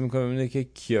بررسی میکنه، ببینه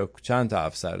که چند تا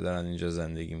افسر دارن اینجا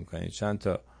زندگی میکنن، چند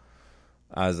تا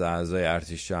از اعضای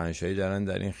ارتش شاهنشاهی دارن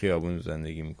در این خیابون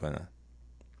زندگی میکنن.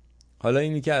 حالا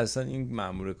اینی که اصلا این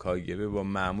مأمور کاگبه با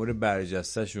مأمور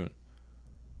برجسته شون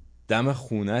دم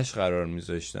خونش قرار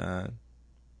میذاشتن،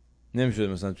 نمیشد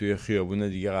مثلا توی خیابون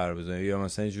دیگه قرار بزنن یا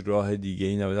مثلا هیچ راه دیگه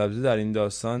ای نبود. البته در این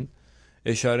داستان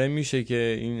اشاره میشه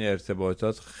که این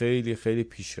ارتباطات خیلی خیلی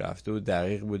پیشرفته و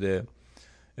دقیق بوده،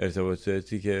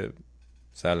 ارتباطاتی که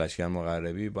سرلشکر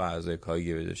مغربی با اعضای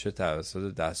کاگبه داشته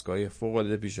توسط دستگاه فوق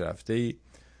العاده پیشرفته‌ای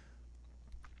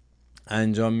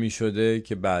انجام میشده،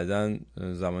 که بعداً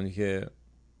زمانی که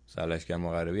سرلشکر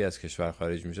مغربی از کشور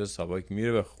خارج میشه ثابت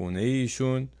میره به خونه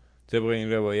ایشون طبق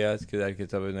این روایت که در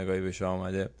کتاب نگاهی به شاه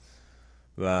آمده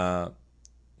و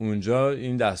اونجا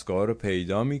این دستگاه ها رو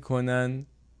پیدا میکنن.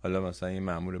 حالا مثلا این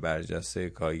مأمور برجسته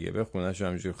کاگبه خونه‌شو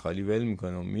همینجوری خالی ول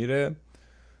میکنه و میره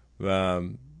و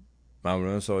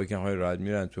ماموران ثابت های راحت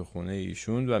میرن تو خونه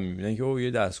ایشون و میبینن که او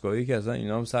یه دستگاهی که اصلا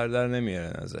اینا هم سر در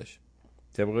نمیارن ازش،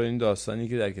 طبق این داستانی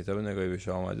که در کتاب نگاهی به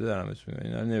شاه آمده دارم اسم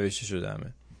اینا نوشته شده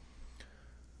همه.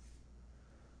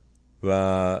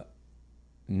 و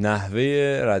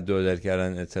نحوه رد و بدل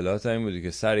کردن اطلاعات این بوده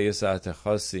که سر یه ساعت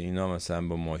خاصی اینا مثلا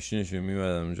با ماشینشون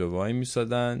میمدن اونجا وای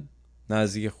میسادن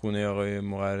نزدیک خونه آقای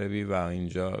مغربی و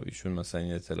اینجا ایشون مثلا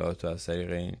این اطلاعات رو از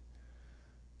طریق این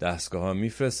دستگاه ها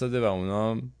میفرستاده و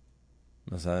اونا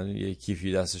مثلا یه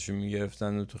کیفی دستشون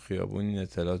میگرفتن و تو خیابون این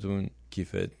اطلاعات اون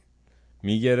کیفت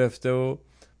میگرفته و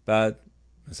بعد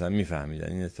مثلا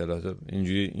میفهمیدن این اطلاعات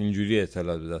اینجوری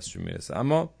اطلاعات به دستشون میرسه.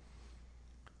 اما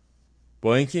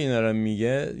با اینکه اینا رو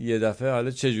میگه یه دفعه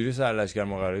حالا چجوری سرلشکر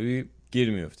مغربی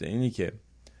گیر میفته، اینی که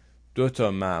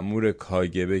 2 مأمور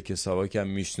کاگبه که ثابت هم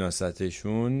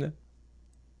میشناستشون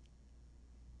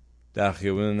در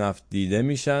خیابون نفت دیده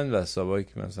میشن و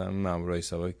ثابت مثلا مأمورای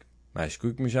ثابت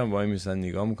مشکوک میشن، وای میسن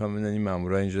نگاه میکنن ببینن این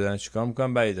مأمورا اینجا دارن چیکار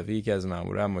میکنن. بعد دفعه یکی از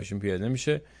مأمورا هم ماشین پیاده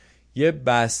میشه یه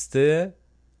بسته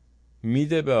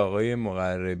میده به آقای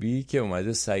مغربی که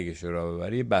اومده سگش رو راه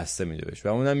ببره، یه بسته میده بهش و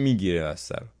اونم میگیره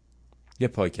بسته رو، یه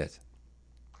پاکت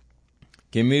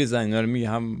که میریزن اینا رو میگه،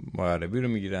 هم مغربی رو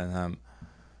میگیرن هم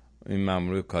این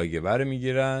مأمور کاگبه رو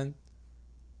میگیرن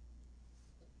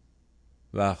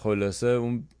و خلاصه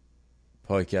اون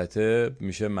پاکته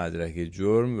میشه مدرک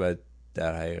جرم و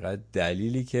در حقیقت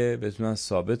دلیلی که بتونن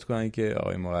ثابت کنن که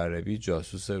آقای مغربی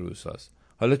جاسوس روساست.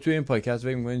 حالا توی این پاکت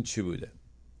فکر می‌کنین چی بوده؟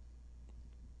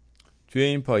 توی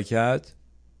این پاکت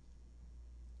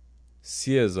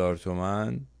 30,000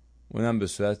 تومان، اونم به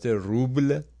صورت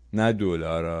روبل، نه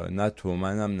دلار نه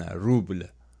تومن هم نه،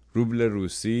 روبل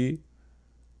روسی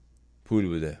پول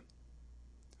بوده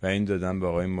و این دادن به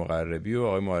آقای مغربی و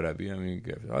آقای مغربی هم این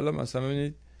گرفت. حالا مثلا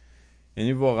ببینید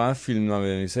یعنی واقعا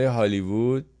فیلمنامه‌نویسای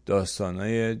هالیوود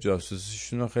داستانای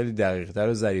جاسوسیشون رو خیلی دقیق‌تر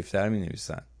و ظریف‌تر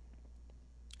می‌نویسن.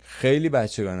 خیلی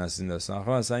بچگانه است این داستان.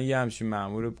 آخه مثلا یه همچین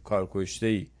مأمور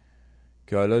کارکشته‌ای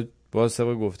که حالا باز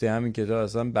طبق گفته همین کتاب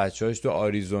اصلا بچه‌هاش تو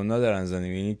آریزونا دارن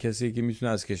زندگی، یعنی کسی که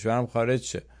میتونه از کشورم خارج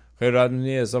شه، خیلی راحت میتونه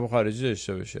یه حساب خارجی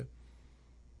داشته باشه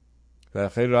و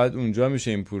خیلی راحت اونجا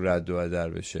میشه این پول رد و بدل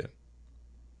بشه.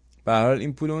 به هر حال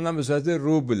این پول اونم به صورت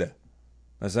روبله،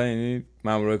 مثلا یعنی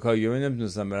مامورای کاگبه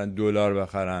نمیتونستن برن دلار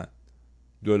بخرن،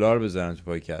 دلار بذارن تو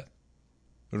پاکت،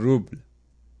 روبل،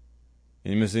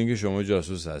 یعنی مثل اینکه شما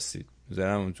جاسوس هستید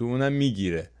بذارن اون تو، اونم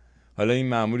میگیره. حالا این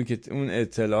ماموری که اون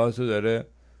اطلاعاتو داره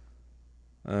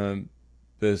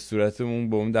به صورت اون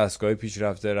با اون دستگاه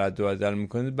پیشرفته رد و بدل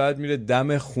میکنه، بعد میره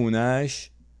دم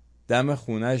خونش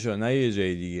ها، نه یه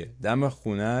جای دیگه، دم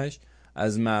خونش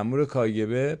از مأمور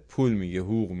کاگبه پول میگه،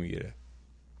 حقوق میگیره.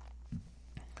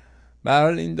 به هر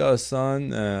حال این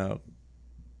داستان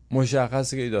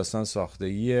مشخصه که این داستان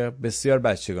ساختگیه، بسیار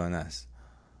بچگانه است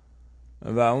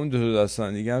و اون 2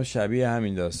 داستان دیگه هم شبیه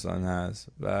همین داستان هست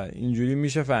و اینجوری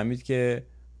میشه فهمید که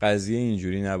قضیه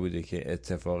اینجوری نبوده که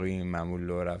اتفاقی این مأمور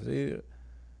لو رفته.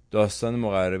 داستان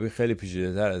مغربی خیلی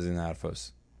پیچیده تر از این حرف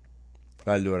هست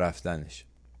و لو رفتنش.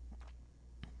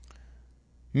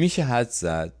 میشه حد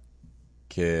زد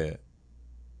که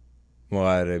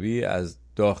مقربی از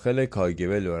داخل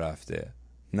کاگبه لو رفته،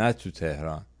 نه تو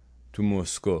تهران، تو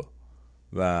مسکو،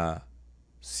 و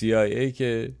CIA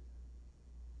که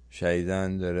شدیداً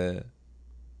داره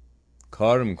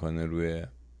کار میکنه روی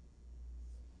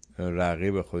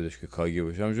رقیب خودش که کاگبه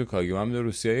باشه، همونجور کاگبه هم داره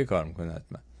رو CIA کار میکنه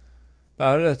حتما. به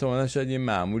هر حال احتمالاً شاید یه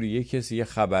مأموری، یه کسی، یه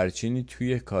خبرچینی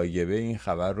توی کاگبه این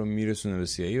خبر رو میرسونه به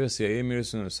CIA و CIA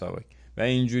میرسونه به ثابت و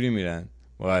اینجوری میرن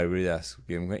مقربی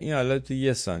دستگیر میکنن. این حالا تو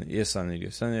یه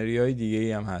سناریوهای دیگه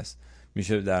ای هم هست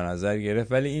میشه در نظر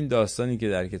گرفت، ولی این داستانی که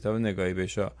در کتاب نگاهی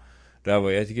بشا،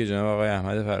 روایتی که جناب آقای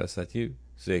احمد فراستی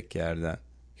ذکر کردن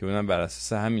که اونم بر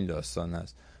اساس همین داستان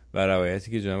هست و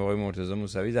روایتی که جناب آقای مرتضی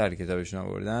موسوی در کتابشون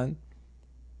آوردن،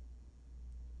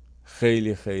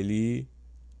 خیلی خیلی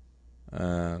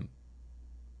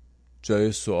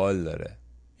جای سوال داره،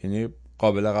 یعنی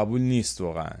قابل قبول نیست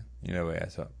واقعا این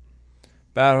روایت ها.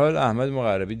 به هر حال احمد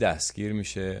مقربی دستگیر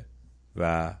میشه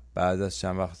و بعد از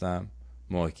چند وقت هم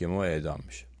محاکمه و اعدام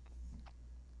میشه.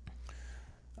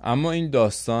 اما این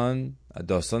داستان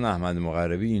احمد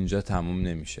مقربی اینجا تموم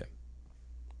نمیشه.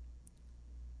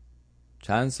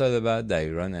 چند سال بعد در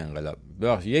ایران انقلاب،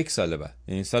 ببخشید 1 سال بعد،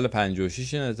 یعنی سال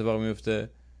 56 این اتفاق میفته.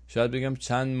 شاید بگم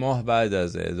چند ماه بعد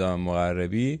از اعدام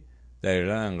مقربی در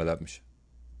ایران انقلاب میشه.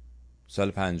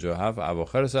 سال 57،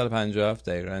 اواخر سال 57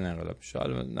 در ایران انقلاب میشه.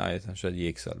 حالا نهایتا شاید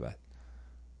 1 سال بعد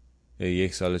یا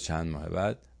 1 سال چند ماه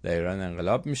بعد در ایران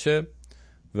انقلاب میشه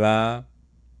و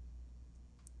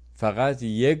فقط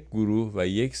یک گروه و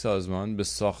یک سازمان به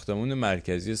ساختمون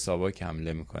مرکزی ساواک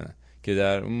حمله میکنن که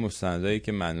در اون مستندایی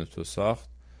که من و تو ساخت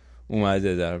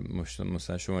اومده، در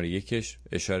مستند شماره 1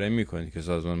 اشاره میکنه که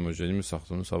سازمان مجاهدین به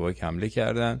ساختمون ساواک حمله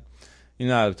کردن.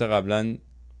 این البته قبلا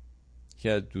یکی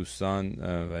از دوستان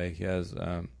و یکی از،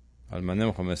 حالا من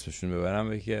نمیخوام اسمشون ببرم،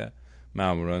 و یکی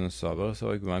ماموران سابق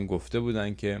ساواک به من گفته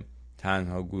بودن که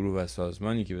تنها گروه و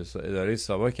سازمانی که به اداره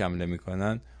ساواک حمله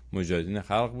میکنن مجاهدین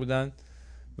خلق بودن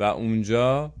و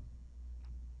اونجا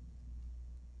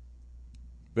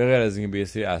به غیر از اینکه به یه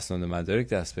سری اسناد مدارک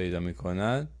دست پیدا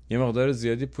میکنن، یه مقدار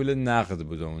زیادی پول نقد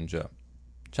بوده اونجا،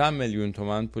 چند میلیون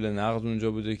تومان پول نقد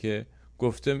اونجا بوده که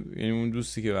گفته، یعنی اون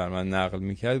دوستی که بر من نقل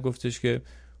میکرد گفتش که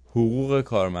حقوق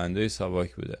کارمندای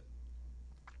ساواک بوده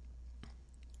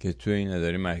که تو این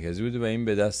اداره مرکزی بوده و این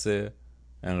به دست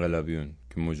انقلابیون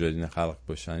که مجاهدین خلق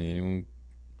باشن، یعنی اون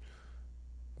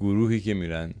گروهی که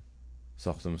میرن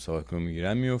ساختمون ساواک رو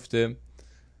میگیرن میفته.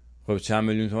 خب چند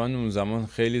میلیون تومان اون زمان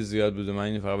خیلی زیاد بوده. من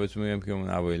این فقط بهتون میگم که اون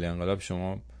اوایل انقلاب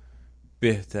شما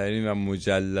بهترین و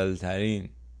مجللترین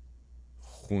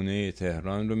خونه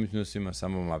تهران رو میتونستیم مثلا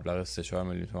با مبلغ 3-4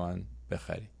 میلیون تومان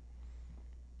بخریم.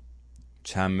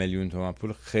 چند میلیون تومان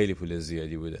پول خیلی پول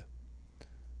زیادی بوده،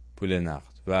 پول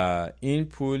نقد، و این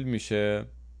پول میشه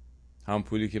هم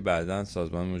پولی که بعداً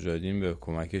سازمان مجاهدین به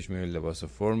کمکش میره لباس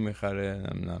فرم میخره،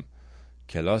 نمیدونم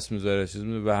کلاس میذاره، چیز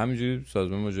میذاره، و همینجوری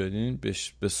سازمان مجاهدین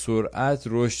به سرعت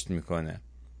رشد میکنه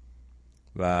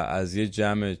و از یه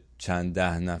جمع چند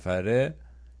 10 نفره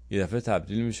یه دفعه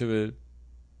تبدیل میشه به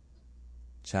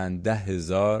چند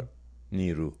 10,000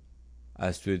 نیرو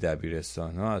از توی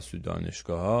دبیرستان ها، از توی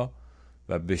دانشگاه ها،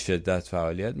 و به شدت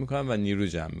فعالیت میکنن و نیرو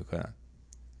جمع میکنن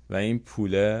و این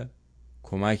پوله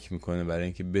کمک میکنه برای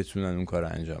اینکه بتونن اون کار رو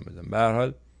انجام بدن. به هر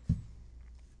حال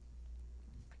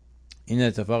این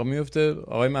اتفاق میفته.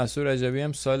 آقای مسعود رجبی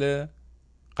هم سال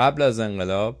قبل از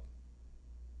انقلاب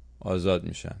آزاد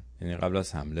میشن، یعنی قبل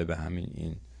از حمله به همین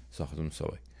این ساختمون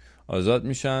ساواک آزاد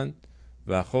میشن.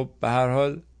 و خب به هر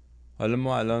حال حالا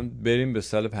ما الان بریم به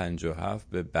سال 57،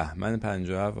 به بهمن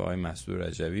 57. آقای مسعود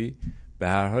رجبی به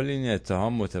هر حال این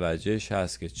اتهام متوجهش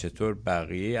هست که چطور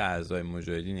بقیه اعضای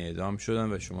مجاهدین اعدام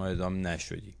شدن و شما اعدام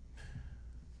نشدی.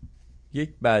 یک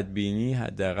بدبینی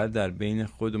حداقل در بین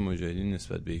خود مجاهدین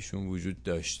نسبت به ایشون وجود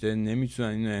داشته، نمیتونن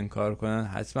اینو انکار کنن،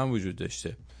 حتما وجود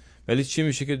داشته. ولی چی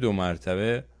میشه که 2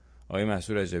 مرتبه آقای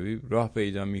مسعود رجبی راه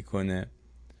پیدا میکنه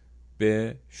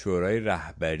به شورای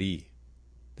رهبری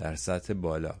در سطح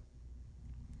بالا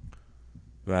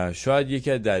و شاید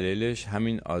یکی از دلایلش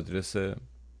همین آدرس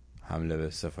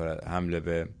حمله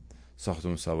به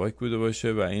ساختمون ساواک بوده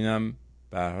باشه و اینم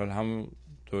به هر حال همون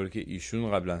طور که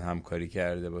ایشون قبلا همکاری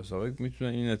کرده با ساواک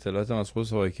میتونه این اطلاعات از خود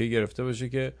ساواکی گرفته باشه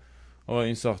که آقا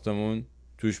این ساختمون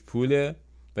توش پوله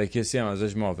و کسی هم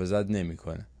ازش محافظت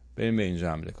نمیکنه، بریم به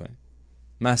اینجا حمله کنیم.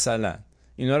 مثلا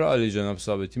اینا رو عالیجناب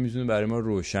ثابتی میتونه برای ما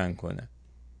روشن کنه،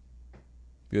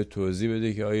 بیا توضیح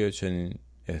بده که آیا چنین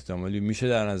احتمالی میشه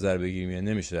در نظر بگیریم یا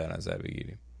نمیشه در نظر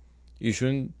بگیریم.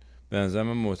 ایشون به نظر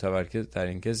من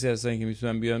معتبرترین کسی هستن که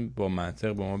میتونن بیان با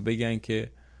منطق با ما بگن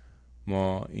که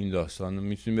ما این داستان رو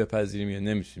میتونیم بپذیریم یا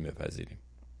نمیتونیم بپذیریم.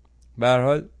 به هر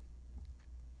حال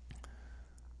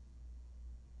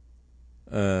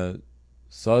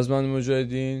سازمان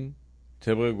مجاهدین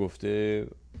طبق گفته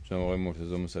جناب آقای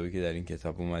مرتضی موسوی که در این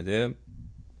کتاب اومده،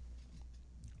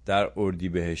 در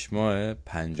اردیبهشت ماه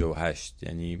 58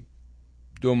 یعنی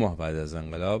 2 ماه بعد از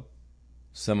انقلاب،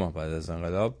 3 ماه بعد از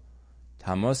انقلاب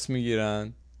تماس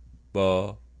میگیرن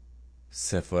با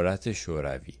سفارت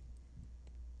شوروی،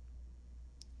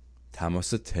 تماس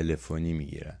تلفنی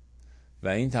میگیرن و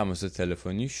این تماس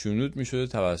تلفنی شنود میشده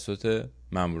توسط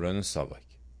ماموران ساواک.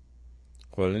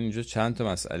 کلا اینجا چند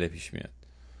تا مسئله پیش میاد.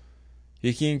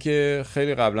 یکی این که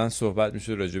خیلی قبلا صحبت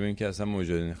میشد راجع به این که اصلا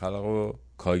مجاهدین خلق رو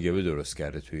کاگبه درست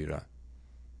کرده تو ایران،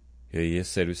 یا یه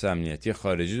سرویس امنیتی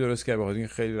خارجی درست کرده، بخاطر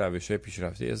اینکه خیلی روش‌های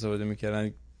پیشرفته استفاده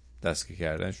میکردن، دستگیر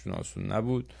کردنشون آسون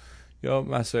نبود یا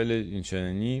مسائل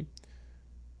اینچنینی.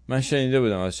 من شنیده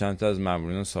بودم از چند تا از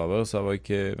ماموران سابق ساواک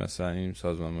که مثلا این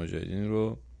سازمان مجاهدین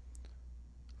رو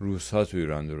روس‌ها تو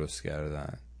ایران درست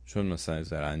کردن، چون مثلا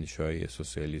زراندیش‌های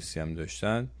سوسیالیستی هم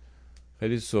داشتن.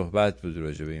 خیلی صحبت بود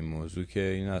راجع به این موضوع که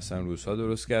این اصلا روس‌ها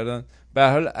درست کردن. به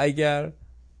هر حال اگر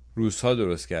روس‌ها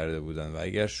درست کرده بودن و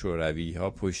اگر شوروی‌ها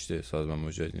پشت سازمان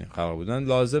مجاهدین خلق بودن،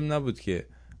 لازم نبود که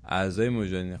اعضای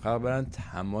مجاهدین خلق برن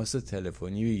تماس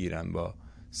تلفنی بگیرن با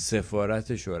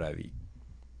سفارت شوروی.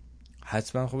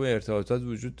 حتما خب ارتباطات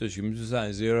وجود داشت که میتونستن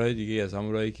از یه راه دیگه از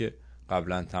همون راهی که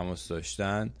قبلا تماس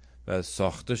داشتن و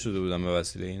ساخته شده بودن به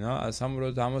وسیله اینا از همون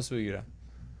راه تماس بگیرن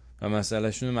و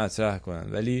مسئلهشون رو مطرح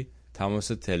کنن، ولی تماس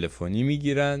تلفنی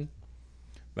میگیرن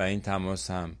و این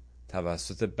تماس هم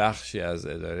توسط بخشی از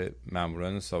اداره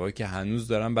ماموران ساواک که هنوز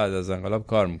دارن بعد از انقلاب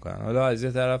کار میکنن. حالا از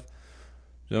یه طرف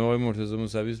جناب آقای مرتضی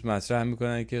موسوی مطرح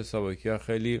میکنن که ساواکی‌ها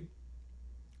خیلی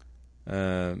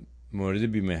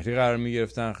مورد بیمهری قرار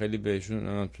میگرفتن، خیلی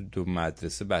بهشون تو 2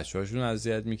 مدرسه بچه‌هاشون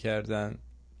اذیت میکردن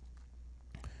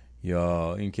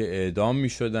یا اینکه اعدام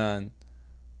میشدن.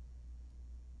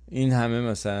 این همه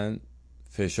مثلا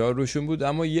فشار روشون بود،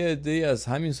 اما یه عده‌ای از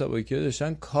همین ساواکی‌ها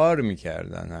داشتن کار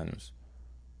میکردن، هنوز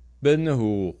بدون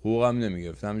حقوق هم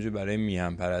نمیگرفتن، همونجوری برای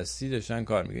میهن پرستی داشتن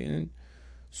کار میکردن. این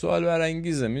سوال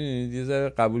برانگیزه، میدونید یه ذره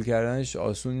قبول کردنش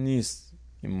آسون نیست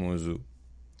این موضوع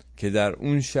که در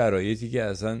اون شرایطی که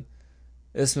اصلا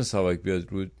اسم ساواک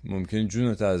بیاد رود ممکن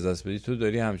جونت از دست بدی، تو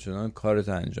داری همچنان کارت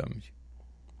انجام میدی،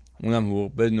 اونم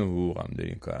حقوق بدون حقوق هم داری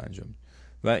این کار انجام میدی.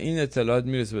 و این اطلاعات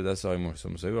میرسه به دست آقای مرتضی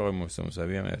موسوی و آقای مرتضی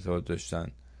موسوی هم ارتباط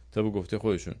داشتن تا به گفته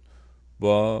خودشون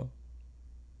با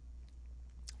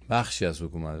بخشی از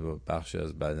حکومت، با بخشی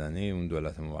از بدنه اون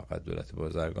دولت موقت، دولت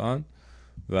بازرگان،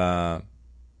 و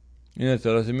این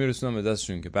اطلاعات میرسونن به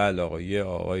دستشون که بله آقا یه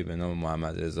آقایی به نام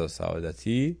محمد رضا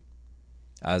ثابتی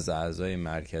از اعضای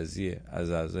مرکزی، از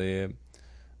اعضای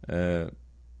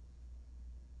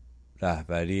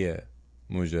رهبری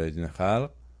مجاهدین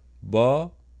خلق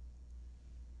با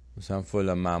مثلا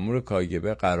فلان مأمور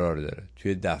کاگبه قرار داره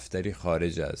توی دفتری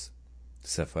خارج از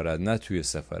سفارت، نه توی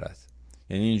سفارت.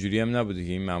 یعنی اینجوری هم نبوده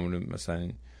که این مأمور مثلا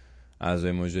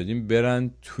اعضای مجاهدین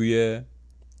برن توی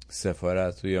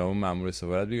سفارت یا اون مأمور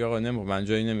سفارت بگه آقا من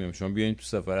جایی نمیام، شما بیاین تو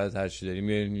سفارت هر چی دارین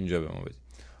بیاین اینجا به ما بدید.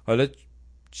 حالا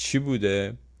چی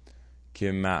بوده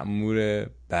که مأمور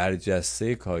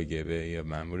برجسته کاگبه یا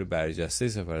مأمور برجسته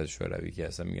سفارت شوروی که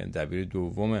اصلا میگن دبیر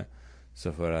دوم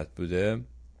سفارت بوده،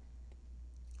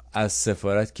 از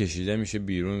سفارت کشیده میشه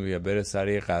بیرون یا بره سر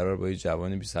یه قرار با یه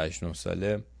جوان 28-9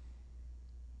 ساله؟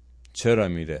 چرا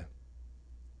میره؟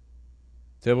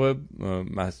 طبق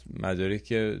مدارکی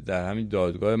که در همین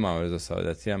دادگاه محمد رضا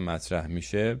سعادتی هم مطرح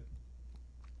میشه،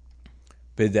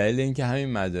 به دلیل اینکه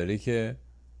همین مدارک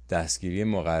دستگیری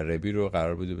مقربی رو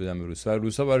قرار بوده بدن به روس‌ها،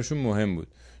 روس‌ها براشون مهم بود،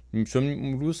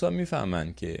 چون روس‌ها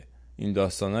میفهمن که این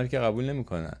داستانا رو که قبول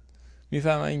نمیکنن،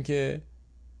 میفهمن که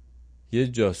یه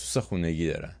جاسوس خونگی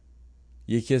دارن،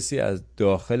 یه کسی از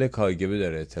داخل کاگبه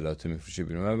داره اطلاعاتو میفروشه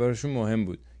بیرون و براشون مهم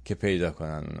بود که پیدا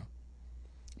کنن اونا.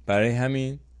 برای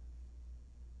همین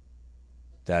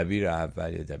دبیر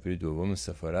اول یا دبیر دوم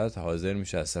سفارت حاضر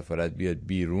میشه از سفارت بیاد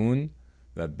بیرون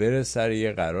و بره سر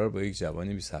یه قرار با یک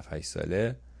جوانی 27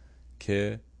 ساله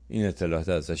که این اطلاعات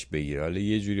ازش بگیره. حالا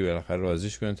یه جوری بالاخره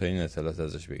راضیش کنه تا این اطلاعات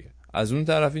ازش بگیره. از اون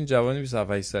طرف این جوانی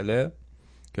 27 ساله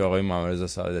که آقای محمد رضا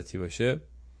سعادتی باشه،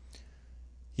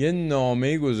 یه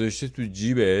نامه گذاشته تو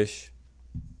جیبش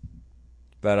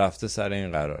و رفته سر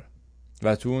این قرار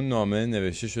و تو اون نامه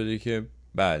نوشته شده که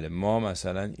بله ما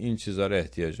مثلا این چیزا رو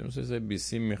احتیاج داریم، مثلا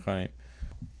بیسیم میخوایم،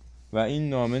 و این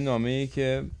نامه‌ای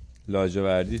که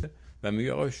لاجوردی و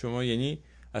میگه آقا شما، یعنی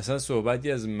اصلا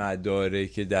صحبتی از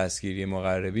مدارک دستگیری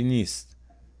مقربی نیست،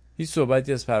 هیچ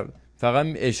صحبتی از فقط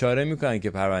اشاره میکنن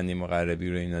که پرونده مقربی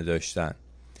رو اینا داشتن،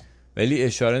 ولی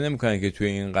اشاره نمیکنن که توی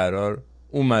این قرار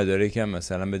اون مدارک هم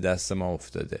مثلا به دست ما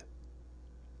افتاده.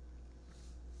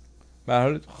 به هر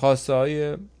حال خواسته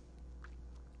های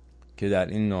که در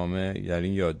این نامه، در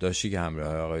این یادداشتی که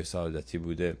همراه آقای ثابتی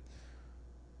بوده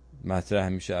مطرح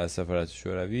میشه از سفارت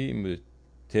شوروی این بوده: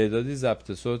 تعدادی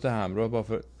ضبط صوت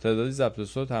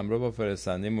همراه با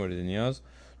فرستنده مورد نیاز،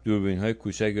 دوربین‌های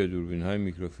کوچک یا دوربین‌های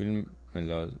میکروفیلم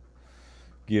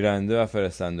گیرنده و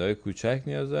فرستنده های کوچک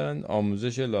نیاز دارند.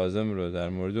 آموزش لازم رو در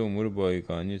مورد امور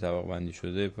بایگانی طبق بندی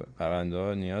شده پرنده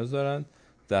ها نیاز دارند.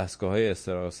 دستگاه های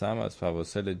استراق سهم از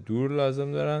فواصل دور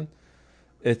لازم دارند.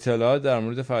 اطلاعات در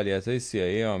مورد فعالیت های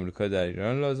CIA آمریکا در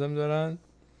ایران لازم دارند.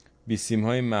 بیسیم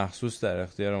های مخصوص در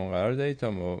اختیار ما قرار دهید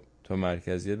تا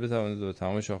مرکزیت بتواند با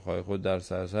تمام شاخه‌های خود در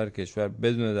سراسر کشور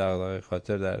بدون دغدغه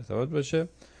خاطر در ارتباط باشه.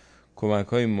 کمک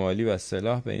های مالی و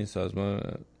سلاح به این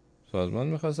سازمان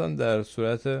میخواستن در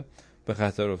صورت به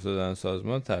خطر افتادن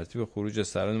سازمان ترتیب خروج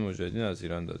سران مجاهدین از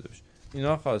ایران داده بشه.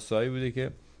 اینا خواستهایی بوده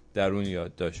که در اون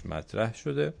یادداشت مطرح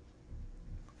شده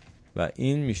و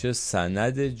این میشه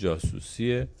سند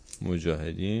جاسوسی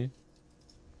مجاهدین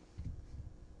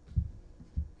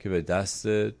که به دست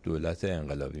دولت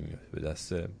انقلابی میفته، به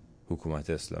دست حکومت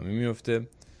اسلامی میفته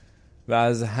و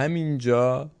از همین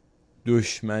جا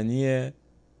دشمنی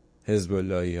حزب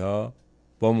اللهی ها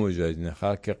با مجاهدین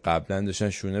خلق که قبلا داشتن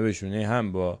شونه به شونه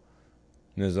هم با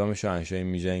نظام شاهنشاهی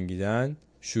می جنگیدن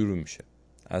شروع میشه.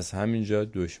 از همین جا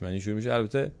دشمنی شروع میشه.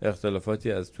 البته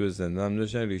اختلافاتی از تو زندان هم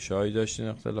داشتن، ریشه هایی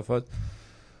داشتن،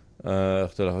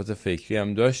 اختلافات فکری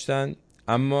هم داشتن،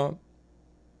 اما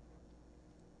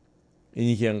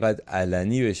اینی که اینقدر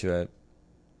علنی بشه و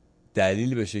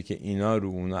دلیل بشه که اینا رو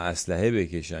اونا اسلحه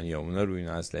بکشن یا اونا رو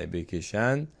اینا اسلحه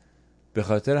بکشن به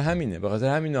خاطر همینه، به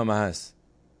خاطر همین نامه هست،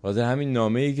 به خاطر همین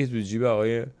نامه‌ای که تو جیب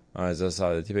آقای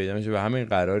ثابتی پیدا میشه و همین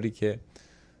قراری که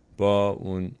با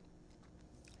اون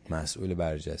مسئول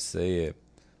برجسته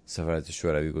سفارت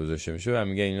شوروی گذاشته میشه و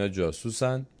میگه اینا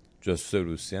جاسوسن، جاسوس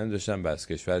روسیان، داشتن بس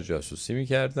کشور جاسوسی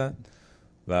میکردن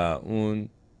و اون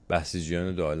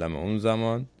بسیجیان دو عالم اون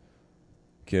زمان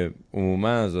که عموما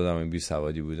از آدم بی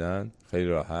سوادی بودن خیلی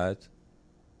راحت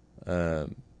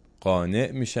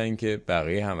قانع میشن که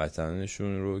بقیه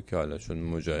هموطنانشون رو که حالا چون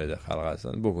مجاهد خلق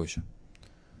هستن بکشن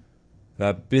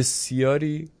و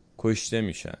بسیاری کشته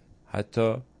میشن.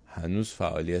 حتی هنوز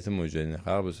فعالیت مجاهدین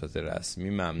خلق به صورت رسمی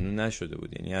ممنوع نشده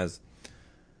بود. یعنی از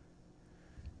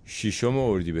 6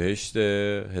 اردیبهشت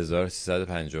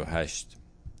 1358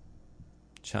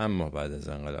 چند ماه بعد از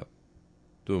انقلاب،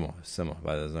 2 ماه 3 ماه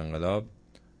بعد از انقلاب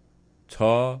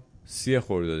تا 30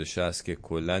 خرداد 60 که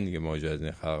کلا دیگه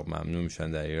مجاهدین خلق ممنوع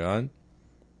میشن در ایران،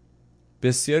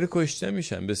 بسیاری کشته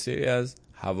میشن. بسیاری از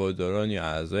هواداران یا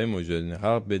اعضای مجاهدین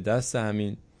خلق به دست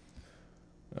همین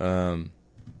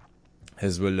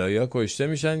حزب اللهیا کشته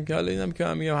میشن که حالا اینم که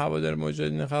من میگم هوادار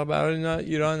مجاهدین خلق به هر حال اینا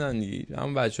ایرانن دیگه،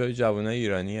 هم بچهای جوانای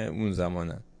ایرانی اون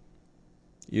زمانن،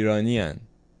 ایرانیان،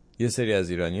 یه سری از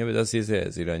ایرانی‌ها به دست یه سری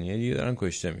از ایرانی‌ها دیگه دارن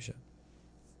کشته میشن.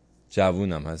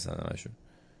 جوون هم هستن، همشون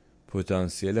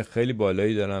پتانسیل خیلی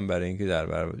بالایی دارن برای اینکه در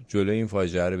برابر جلوی این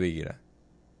فاجعه رو بگیرن.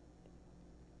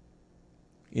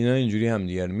 اینا اینجوری هم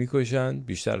دیگر میکشن،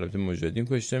 بیشتر البته مجاهدین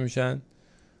کشته میشن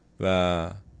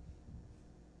و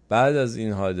بعد از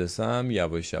این حادثه هم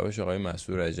یواش یواش آقای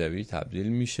مسعود رجبی تبدیل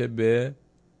میشه به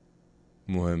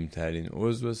مهمترین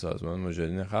عضو سازمان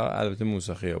مجاهدین خلق. البته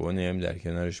موسی خیابانی هم در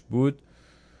کنارش بود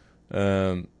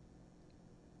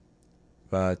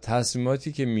و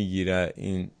تصمیماتی که میگیره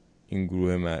این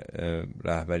گروه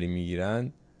رهبری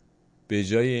میگیرن، به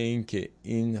جای این که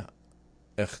این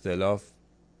اختلاف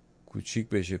کوچیک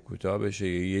بشه، کوتاه بشه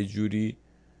یا یه جوری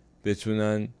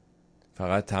بتونن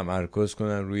فقط تمرکز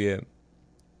کنن روی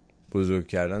بزرگ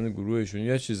کردن گروهشون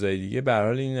یا چیزای دیگه، به هر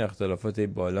حال این اختلافات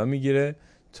بالا میگیره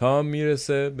تا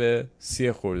میرسه به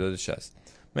 30 خرداد 60.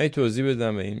 من توضیح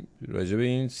بدم این راجع به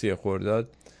این 30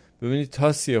 خرداد. ببینید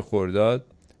تا 30 خرداد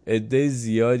عده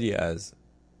زیادی از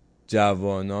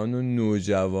جوانان و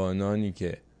نوجوانانی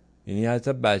که یعنی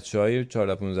حتی بچهای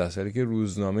 14-15 ساله که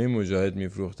روزنامه مجاهد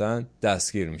میفروختن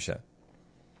دستگیر میشن.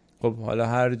 خب حالا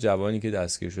هر جوانی که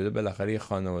دستگیر شده بالاخره یه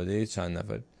خانواده چند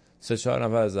نفر 3-4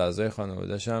 نفر از اعضای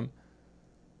خانواده‌اش هم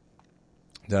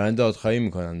دارن دادخواهی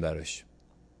میکنن براش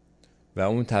و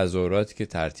اون تظاهراتی که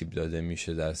ترتیب داده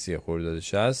میشه در 30 خرداد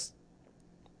 60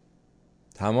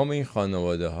 تمام این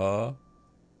خانواده ها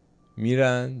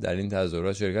میرن در این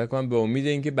تظاهرات شرکت کنن به امید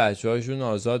اینکه بچه‌هاشون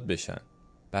آزاد بشن.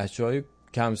 بچه‌های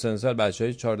کم سن سال،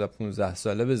 بچه‌های 14-15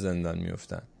 ساله به زندان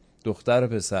میافتن، دختر و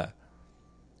پسر،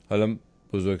 حالا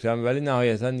بزرگتر ولی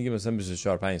نهایتا دیگه مثلا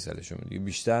 24-25 سالشون دیگه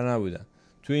بیشتر نبودن.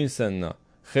 تو این سنا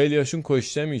خیلی هاشون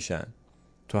کشته میشن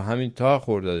تا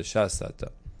خرداد 60. حتی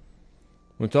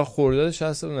تا خرداد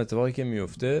 60 اون اتفاقی که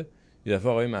میفته، یه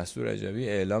دفعه آقای مسعود رجبی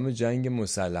اعلام جنگ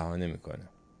مسلحانه میکنه.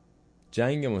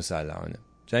 جنگ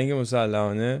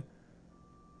مسلحانه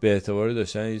به اعتبار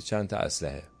داشتن چند تا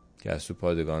اسلحه که از تو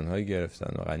پادگان‌های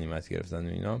گرفتن و غنیمت گرفتن و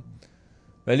اینا،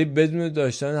 ولی بدون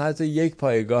داشتن حتی یک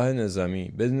پایگاه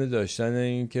نظامی، بدون داشتن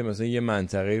این که مثلا یه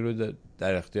منطقه رو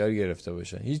در اختیار گرفته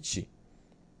باشن، هیچی.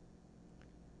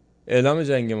 اعلام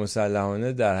جنگ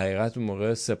مسلحانه در حقیقت اون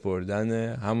موقع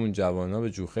سپردن همون جوانا به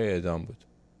جوخه اعدام بود.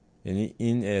 یعنی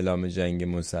این اعلام جنگ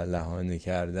مسلحانه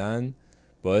کردن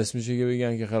باعث میشه که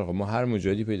بگن که خیلی خب ما هر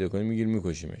مجاهدی پیدا کنیم میگیریم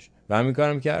میکشیمش، و همین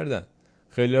کارم کردن.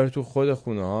 خیلی ها رو تو خود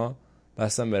خونه ها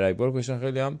بستن به رگبار کشتن،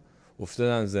 خیلی هم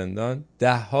افتادن زندان.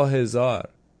 ده ها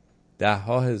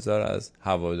هزار از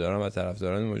هواداران و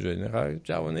طرفداران مجاهدین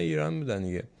جوان ایران بودن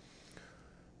دیگه،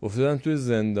 افتادن توی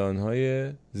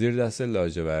زندان‌های زیر دست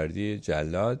لاجوردی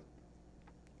جلاد.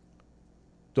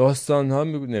 داستان‌ها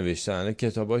نوشتن،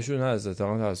 کتاباشون هست،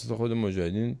 اتفاقا توسط خود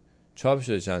مجاهدین چاپ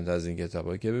شده چند تا از این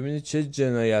کتابا، که ببینید چه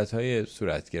جنایت‌های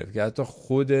صورت گرفت که حتی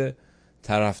خود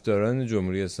طرفداران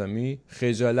جمهوری اسلامی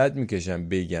خجالت میکشن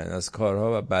بگن از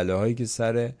کارها و بلاهایی که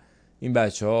سر این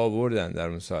بچه‌ها آوردن در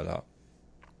اون سالها.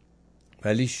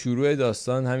 ولی شروع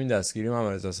داستان همین دستگیری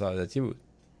محمد رضا ثابتی بود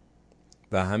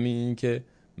و همین این که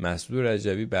مسعود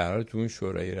رجبی به هر حال تو اون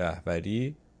شورای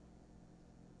رهبری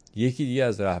یکی دیگه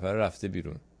از رهبر رفته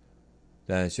بیرون،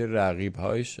 در نتیجه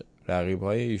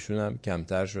رقیب‌های ایشون هم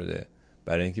کمتر شده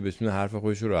برای اینکه بتونه حرف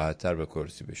خودش رو راحت‌تر به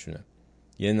کرسی بشونه.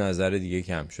 یه نظر دیگه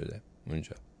کم شده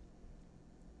اونجا.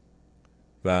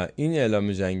 و این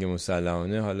اعلام جنگ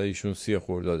مسلحانه، حالا ایشون 30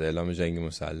 خرداد اعلام جنگ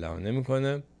مسلحانه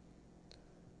میکنه،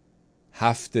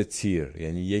 7 تیر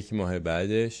یعنی 1 ماه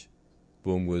بعدش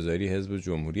بمبگذاری حزب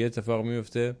جمهوری اتفاق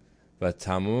میفته و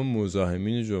تمام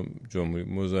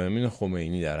مزاحمین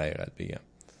خمینی در حقیقت بگم،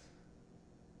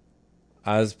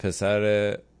 از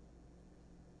پسر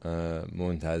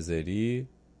منتظری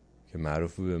که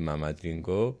معروف به محمد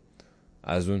رینگو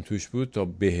از اون توش بود تا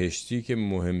بهشتی که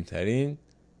مهمترین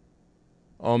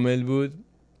عامل بود.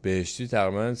 بهشتی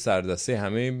تقریبا سردسته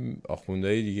همه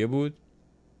آخوندهای دیگه بود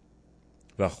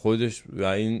و خودش و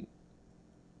این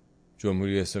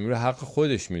جمهوری اسلامی رو حق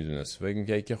خودش میدونست، فکر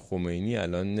می‌کرد که خمینی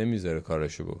الان نمیذاره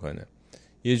کاراشو بکنه.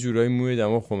 یه جورایی موی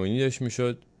دماغ خمینی داشت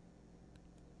میشد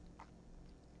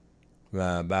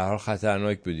و به هر حال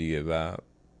خطرناک بود دیگه. و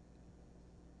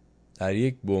در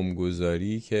یک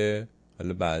بمبگذاری که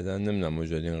حالا بعدا نمیدونم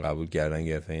مجاهدین قبول کردن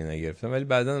گرفتن یا نگرفتن، ولی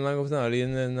بعدا من گفتن آره یه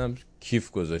نمیدونم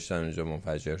کیف گذاشتن اونجا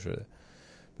منفجر شده.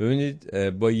 ببینید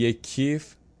با یک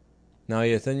کیف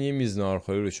نهایتا یه میز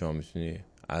ناهارخوری رو شما میتونی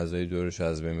اعضای دورش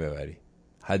از بین ببری،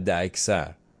 حد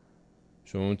اکثر.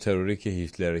 شما اون تروری که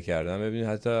هیتلر کردن ببینید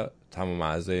حتی تمام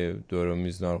اعضای دور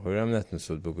میز ناهارخوری هم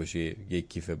نتونست بکشه یک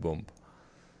کیف بمب.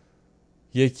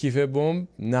 یک کیف بمب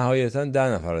نهایتا 10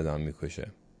 نفر آدم میکشه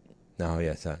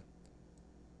نهایتا،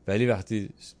 ولی وقتی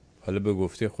حالا به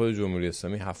گفته خود جمهوری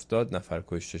اسلامی 70 نفر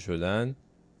کشته شدن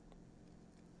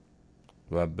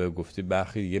و به گفته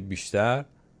برخی دیگه بیشتر،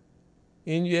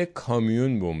 این یک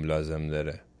کامیون بمب لازم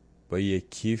داره. با یک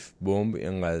کیف بمب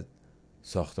اینقدر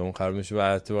ساختمون خراب میشه و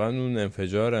اتفاقا اون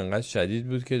انفجار انقدر شدید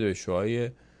بود که دشوهای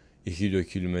 1-2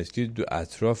 کیلومتری دو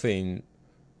اطراف این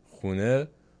خونه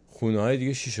های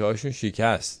دیگه شیشه هاشون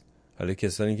شکست. حالا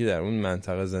کسانی که در اون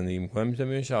منطقه زندگی میکنن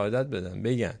میتونن شهادت بدن،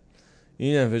 بگن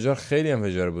این انفجار خیلی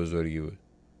انفجار بزرگی بود.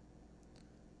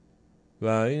 و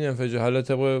این انفجار حالا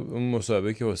طبق اون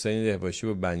مصاحبه که حسین دهباشی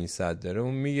با بنی صدر داره،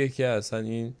 اون میگه که اصلا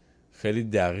این خیلی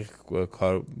دقیق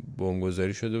کار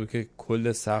بمبگذاری شده بود که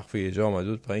کل سقف یه جا آمده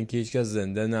بود پایین که هیچ کس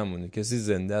زنده نمونه، کسی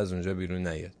زنده از اونجا بیرون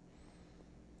نیاد.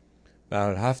 به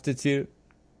هر 7 تیر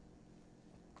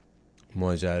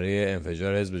ماجرای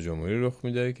انفجار حزب جمهوری رخ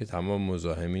میده که تمام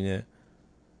مزاحمین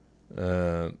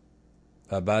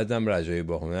و بعدم رجایی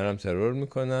باهنر هم ترور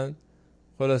میکنن.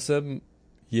 خلاصه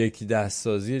یک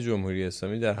دستسازی جمهوری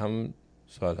اسلامی در همون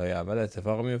سالهای اول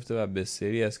اتفاق میفته و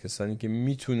بسیاری از کسانی که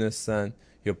میتونستن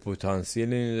یا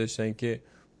پتانسیل اینو داشتن که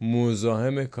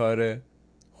مزاحم کار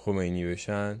خمینی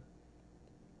بشن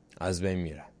از بین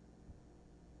میرن،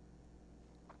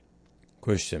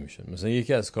 کشته میشن. مثلا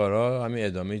یکی از کارها همین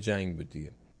ادامه جنگ بود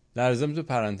دیگه. در ضمن تو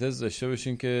پرانتز داشته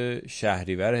باشین که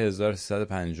شهریور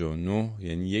 1359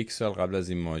 یعنی 1 سال قبل از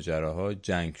این ماجراها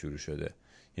جنگ شروع شده.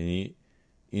 یعنی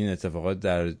این اتفاقات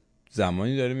در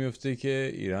زمانی داره میفته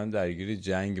که ایران درگیر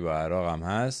جنگ با عراق هم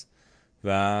هست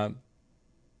و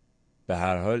به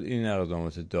هر حال این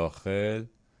اقدامات داخل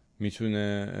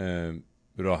میتونه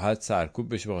راحت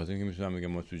سرکوب بشه، بخاطر اینکه میتونن بگن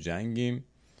ما تو جنگیم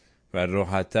و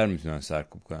راحت‌تر میتونن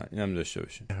سرکوب کنن. این هم داشته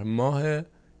باشین. ماه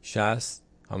 60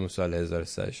 همون سال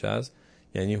 1360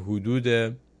 یعنی حدود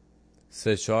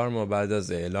 3-4 ماه بعد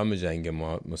از اعلام جنگ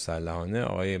مسلحانه،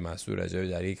 آقای مسعود رجبی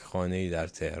در یک خانه‌ای در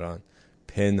تهران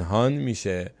پنهان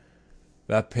میشه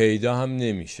و پیدا هم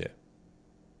نمیشه.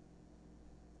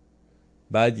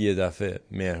 بعد یه دفعه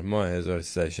مهر ماه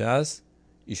 1360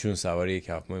 ایشون سوار یک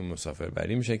هواپیمای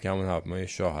مسافربری میشه که همون هواپیمای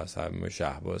شاه هست، هواپیمای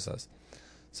شهباز هست.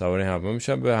 سوار این هواپیما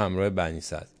میشن به همراه بنی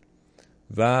صدر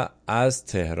و از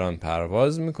تهران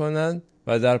پرواز میکنن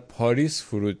و در پاریس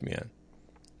فرود میان.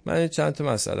 من چند تا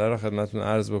مسئله رو خدمتتون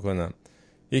عرض بکنم.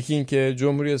 یکی این که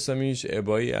جمهوری اسلامی هیچ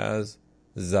ابایی از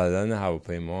زدن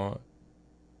هواپیمایی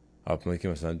که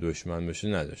مثلا دشمن باشه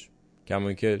نداشت.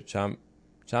 کما که چند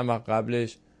وقت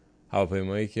قبلش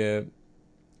هواپیمایی که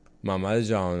محمد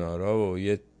جهان‌آرا و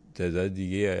یه تعداد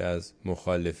دیگه از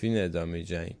مخالفین ادامه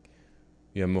جنگ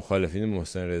یا مخالفین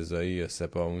محسن رضایی یا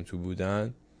سپاه اون تو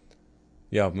بودن،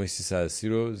 یا هواپیمای 330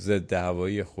 رو ضد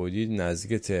هوایی خودی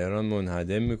نزدیک تهران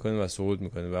منهدم میکنه و سقوط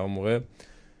میکنه و اون موقع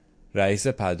رئیس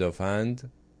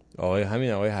پدافند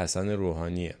آقای حسن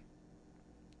روحانیه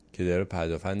که داره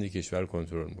پدافند کشور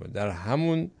کنترل میکنه. در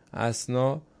همون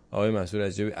اثنا آقای مسعود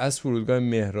رجبی از فرودگاه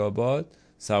مهرآباد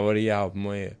سوار یه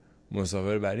هواپیمای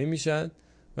مسافربری میشن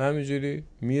و همینجوری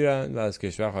میرن و از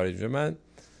کشور خارج میشن. من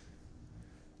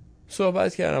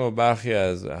صحبت کردم با برخی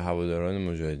از هواداران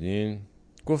مجاهدین،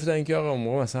 گفتن که آقا اون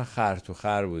موقع مثلا خر تو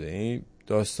خر بوده. این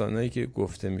داستانایی که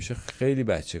گفته میشه خیلی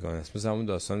بچگانه است، مثلا همون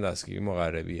داستان دستگیری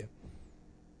مقربیه.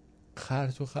 خر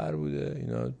تو خر بوده،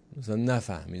 اینا مثلا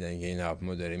نفهمیدن که این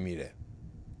هواپیما داره میره،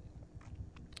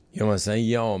 یا مثلا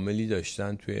یه عاملی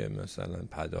داشتن توی مثلا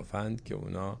پدافند که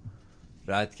اونا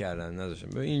رد کردن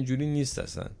نداشتن. اینجوری نیست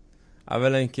اصلا.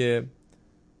 اولا که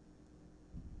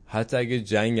حتی اگه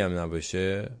جنگ هم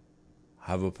نباشه،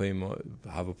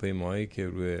 هواپیماهایی که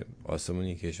روی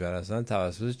آسمون کشور هستن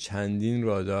توسط چندین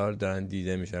رادار دارن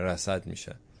دیده میشن، رصد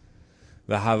میشن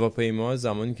و هواپیما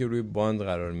زمانی که روی باند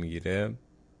قرار میگیره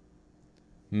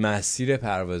مسیر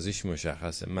پروازیش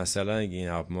مشخصه. مثلا اگه این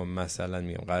هواپیما مثلا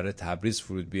میگم قراره تبریز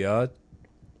فرود بیاد،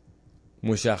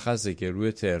 مشخصه که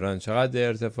روی تهران چقدر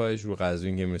ارتفاعش، رو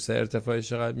قزوین که میرسه ارتفاعش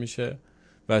چقدر میشه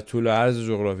و طول و عرض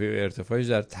جغرافی و ارتفاعش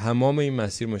در تمام این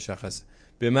مسیر مشخصه.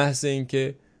 به محض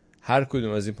اینکه هر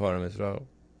کدوم از این پارامترها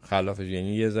خلافش،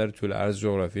 یعنی یه ذره طول عرض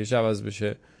جغرافیش عوض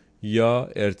بشه یا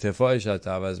ارتفاعش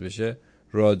عوض بشه،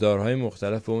 رادارهای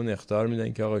مختلف به اون اخطار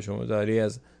میدن که آقا شما داری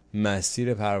از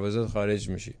مسیر پروازات خارج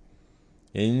میشی.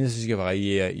 یعنی نیستش که فقط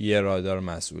یه رادار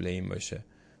مسئول این باشه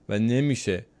و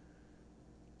نمیشه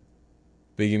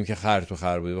بگیم که خر تو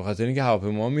خر بوده، بخاطر اینکه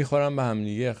هواپیما میخورن به هم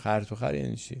دیگه. خر تو خر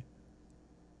یعنی چی؟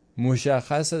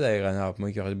 مشخصه دقیقاً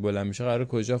هواپیما که بلند میشه قراره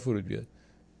کجا فرود بیاد.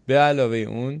 به علاوه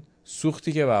اون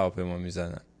سوختی که به هواپیما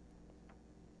میزنن،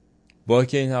 با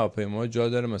که این هواپیما جا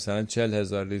داره مثلا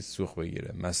 40,000 لیتر سوخت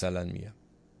بگیره، مثلا میگم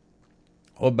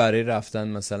خب برای رفتن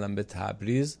مثلا به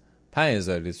تبریز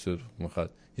 5,000 لیتر سوخت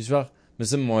میخواد. هیچ وقت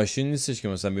مثل ماشین نیستش که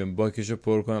مثلا بیام باکشو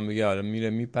پر کنم بگه حالا میره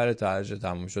میپره تا هر جا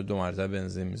تموم شد 2 مرتبه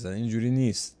بنزین میزنه. اینجوری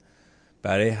نیست.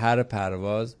 برای هر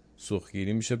پرواز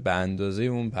سوختگیری میشه به اندازه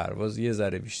اون پرواز، یه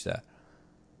ذره بیشتر،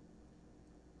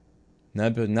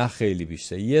 نه خیلی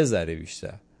بیشتر، یه ذره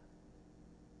بیشتر،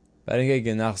 برای اینکه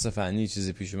اگه نقص فنی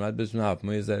چیزی پیش اومد بتونه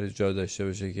هواپیما یه ذره جا داشته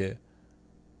باشه که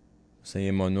مثلا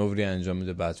یه مانوری انجام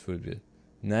بده بعد فرود بیاد.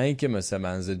 نه اینکه مثلا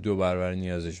منزل 2 برابر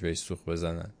نیازش بهش سوخت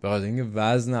بزنن، به خاطر اینکه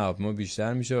وزن هواپیما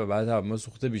بیشتر میشه و بعد هواپیما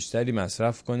سوخت بیشتری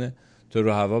مصرف کنه تا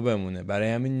رو هوا بمونه. برای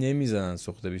همین نمیزنن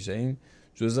سوخت بیشتر. این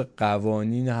جزء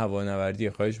قوانین هوانوردی.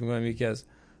 خواهش میکنم یکی از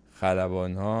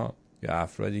خلبان‌ها یا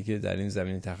افرادی که در این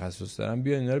زمینه تخصص دارن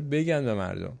بیان اینا رو بگن به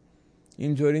مردم.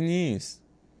 اینطوری نیست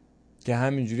که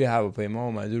همینجوری هواپیما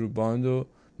اومده رو باند و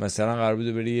مثلا قرار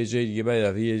بوده بره یه جای دیگه، بعد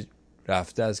دفعه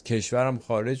رفته از کشورم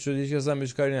خارج شده، هیچ کس هم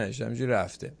بهش کاری نداشته، همینجوری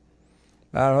رفته.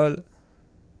 به هر حال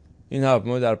این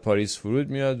هواپیما در پاریس فرود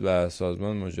میاد و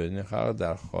سازمان مجاهدین خلق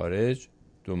در خارج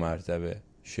 2 مرتبه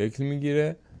شکل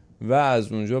میگیره و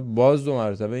از اونجا باز 2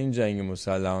 مرتبه این جنگ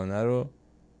مسلحانه رو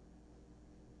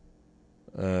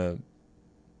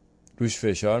روش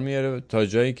فشار میاره تا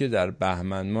جایی که در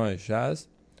بهمن ماه 60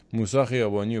 موسی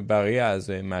خیابانی و بقیه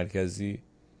اعضای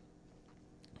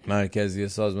مرکزی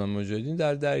سازمان مجاهدین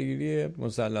در درگیری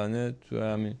مسلحانه تو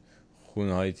همین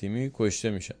خونه های تیمی کشته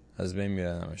میشن، از بین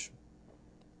میرن همشون.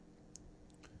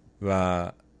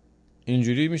 و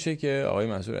اینجوری میشه که آقای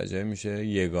مسعود رجبی میشه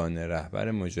یگانه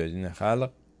رهبر مجاهدین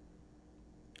خلق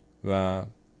و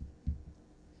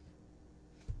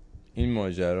این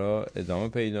ماجرا ادامه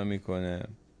پیدا میکنه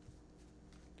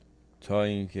تا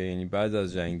اینکه یعنی بعد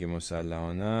از جنگ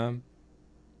مسلحانه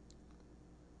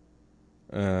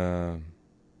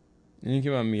اینی که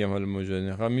من میگم حالا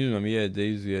مجاهدین خلق، میدونم یه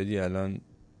عده زیادی الان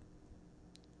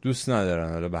دوست ندارن،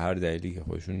 حالا به هر دلیلی که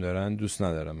خودشون دارن دوست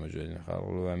ندارن مجاهدین خلق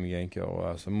رو و میگن که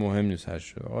آقا اصلا مهم نیست هر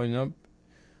شد. آقا اینا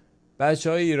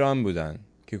بچهای ایران بودن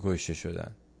که کشته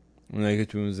شدن، اونایی که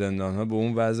تو اون زندان ها به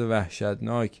اون وضع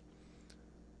وحشتناک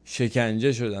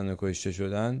شکنجه شدن و کشته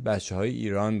شدن بچه‌های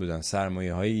ایران بودن،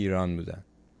 سرمایه‌های ایران بودن.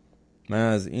 من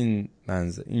از این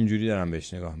منظر اینجوری دارم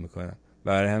بهش نگاه میکنم.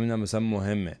 برای همین هم مثلا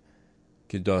مهمه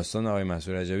که داستان آقای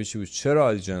مسعود رجبی چی بود. چرا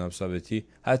عالیجناب ثابتی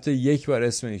حتی یک بار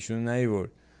اسم ایشون رو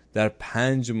نیورد در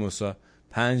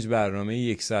 5 برنامه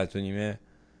 1 ساعت و نیمه.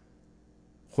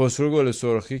 خسرو گل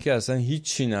سرخی که اصلا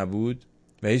هیچی نبود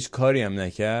و هیچ کاری هم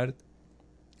نکرد،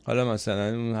 حالا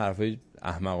مثلا اون حرفای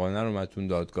احمقانه رو متون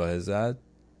دادگاه زد،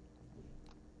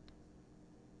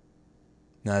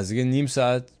 نزدیک نیم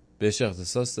ساعت بهش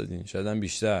اختصاص دادین، شاید هم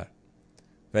بیشتر.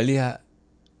 ولی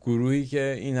گروهی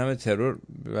که این همه ترور،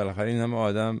 بالاخره این همه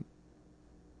آدم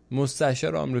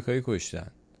مستشار آمریکایی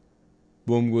کشتن،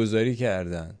 بمبگذاری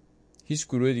کردن، هیچ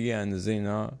گروه دیگه اندازه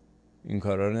اینا این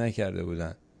کارا رو نکرده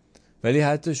بودن. ولی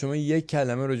حتی شما یک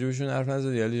کلمه راجبشون حرف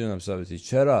نزدی عالیجناب ثابتی.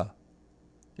 چرا؟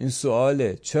 این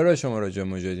سواله. چرا شما راجب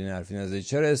مجاهدین حرفی نزدی؟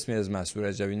 چرا اسمی از مسعود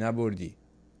رجبی نبردی؟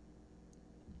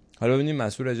 حالا ببینیم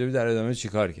مسعود رجبی در ادامه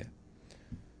چیکار کرد.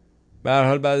 به هر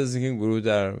حال بعد از اینکه این گروه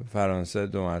در فرانسه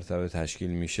 2 مرتبه تشکیل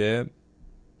میشه،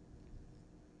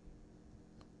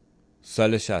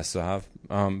 سال 67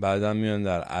 بعدم میان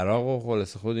در عراق و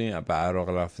خلاص خود این به عراق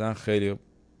رفتن خیلی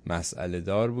مسئله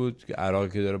دار بود که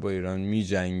عراق که داره با ایران می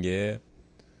جنگه،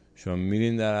 شما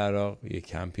میرین در عراق، یه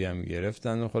کمپی هم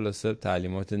گرفتن و خلاصه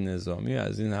تعلیمات نظامی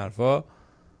از این حرفا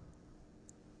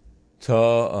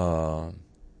تا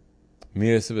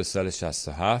میرسه به سال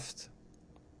 67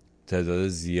 تعداد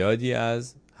زیادی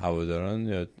از هواداران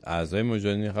یا اعضای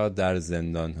مجاهدین خلق در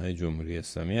زندان‌های جمهوری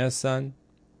اسلامی هستن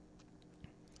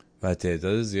و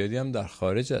تعداد زیادی هم در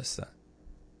خارج هستن.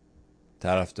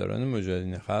 طرفداران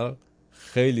مجاهدین خلق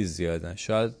خیلی زیادن،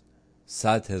 شاید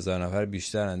 100,000 نفر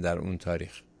بیشترن در اون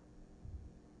تاریخ،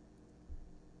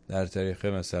 در تاریخ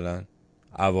مثلا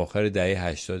اواخر دهه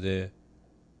 80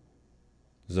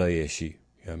 زایشی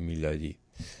یا میلادی.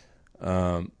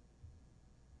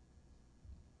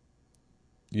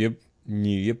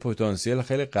 یه پتانسیل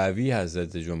خیلی قوی هست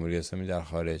ضد جمهوری اسلامی در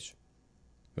خارج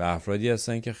و افرادی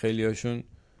هستن که خیلی هاشون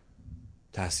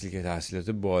تحصیلات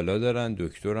بالا دارن،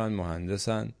 دکترن،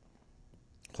 مهندسن.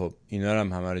 خب اینا رو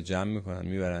هم همه رو جمع میکنن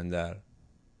میبرن در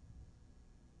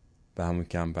به همون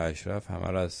کمپ اشرف، همه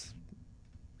رو از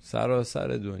سراسر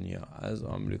دنیا، از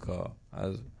آمریکا،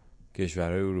 از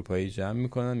کشورهای اروپایی جمع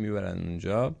میکنن میبرن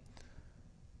اونجا،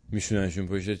 میشوننشون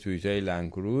پشت توییتای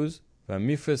لنگروز و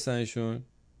میفرستنشون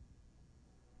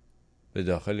به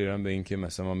داخل ایران. به این که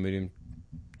مثلا ما میریم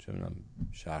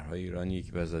شهرهای ایران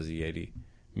یک بازازیگری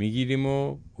میگیریم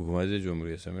و حکومت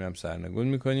جمهوری اسلامی رو هم سرنگون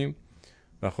میکنیم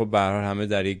و خب به هر حال همه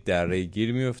در یک دره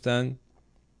گیر میفتن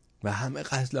و همه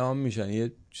قتل عام میشن.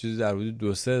 یه چیزی در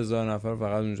حدود 2-3 هزار نفر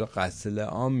فقط اونجا قتل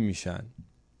عام میشن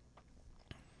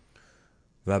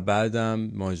و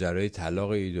بعدم ماجرای طلاق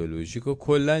ایدئولوژیک و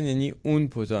کلا یعنی اون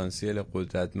پتانسیل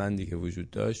قدرتمندی که وجود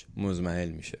داشت مزمحل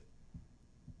میشه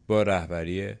با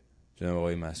رهبری جناب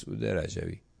آقای مسعود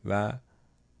رجبی و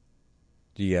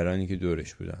دیگرانی که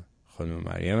دورش بودن، خانم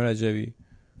مریم رجبی،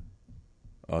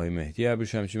 آقای مهدی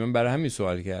ابروشمشی. من برای همین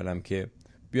سوال کردم که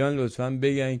بیان لطفاً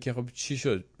بگن که خب چی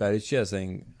شد، برای چی اصلا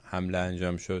این حمله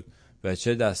انجام شد و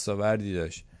چه دستاوردی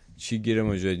داشت، چی گیر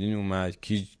مجاهدین اومد،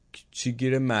 چی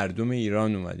گیر مردم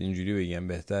ایران اومد، اینجوری بگم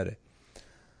بهتره.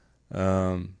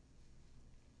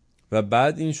 و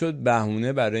بعد این شد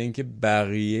بهونه برای اینکه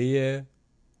بقیه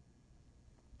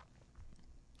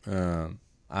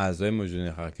اعضای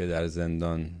مجاهدین خلق که در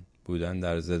زندان بودن،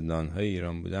 در زندان‌های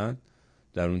ایران بودن،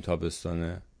 در اون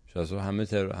تابستان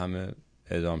 67 همه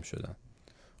اعدام شدن.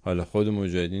 حالا خود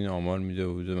مجاهدین آمار میده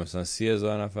بود مثلا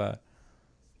 30,000 نفر،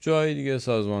 جای دیگه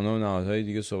سازمان‌ها و نهادهای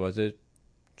دیگه صحبت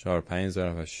 4-5 هزار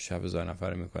نفر 6-7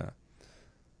 نفر میکنن.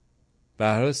 به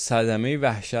هر حال صدمه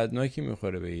وحشتناکی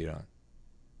میخوره به ایران،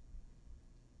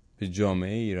 به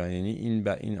جامعه ایران. یعنی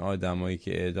این آدمایی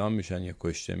که اعدام میشن یا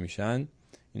کشته میشن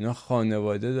اینا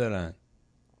خانواده دارن.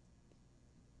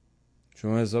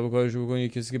 شما حساب کارشو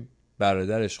بکنید، کسی که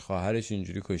برادرش، خواهرش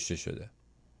اینجوری کشته شده،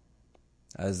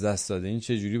 از دست داده، این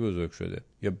چه جوری بزرگ شده،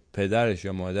 یا پدرش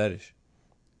یا مادرش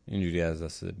اینجوری از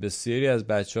دست داده. بسیاری از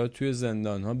بچه‌ها توی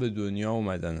زندان‌ها به دنیا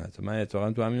اومدن. حتی من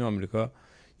اتفاقا تو همین آمریکا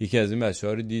یکی از این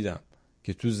بچه‌ها رو دیدم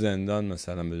که تو زندان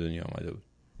مثلا به دنیا اومده بود.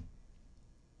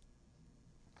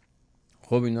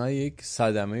 خب اینا یک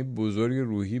صدمه بزرگ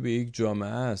روحی به یک جامعه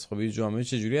است. خب یک جامعه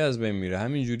چجوری از بین میره؟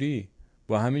 همینجوری،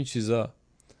 با همین چیزا.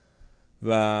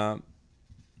 و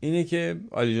اینه که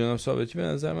عالیجناب ثابتی به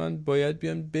نظر من باید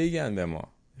بیان بگن به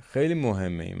ما. خیلی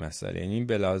مهمه این مسئله. یعنی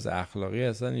به لحاظ اخلاقی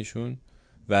اصلا ایشون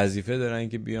وظیفه دارن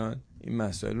که بیان این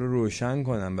مسائل رو روشن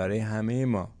کنن برای همه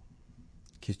ما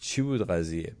که چی بود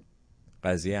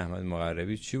قضیه احمد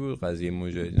مقربی، چی بود قضیه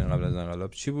مجاهدین قبل از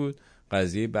انقلاب، چی بود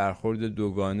قضیه برخورد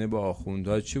دوگانه با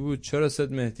آخوندها چی بود؟ چرا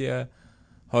سید مهدی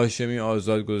هاشمی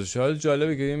آزاد گذاشت؟ حالا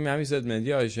جالبه که همین سید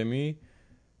مهدی هاشمی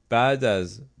بعد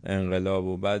از انقلاب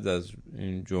و بعد از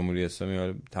این جمهوری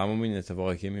اسلامی تمام این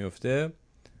اتفاقی که میفته،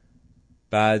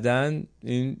 بعدن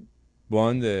این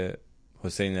باند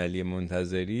حسین علی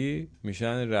منتظری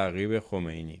میشن رقیب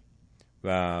خمینی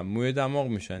و موی دماغ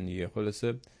میشن دیگه.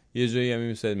 خلاصه یه جایی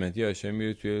همین سید مهدی هاشمی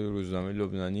میره توی روزنامه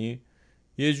لبنانی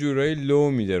یه جورایی لو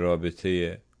میده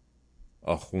رابطه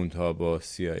آخوندها با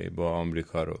CIA با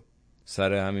آمریکا رو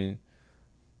سر همین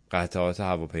قطعات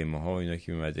هواپیماها و اینا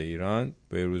که میمده ایران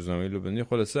با روزنامه لبنانی.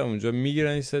 خلاصه اونجا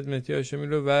میگیرن این سید مهدی هاشمی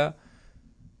رو و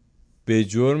به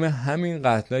جرم همین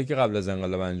قتلایی که قبل از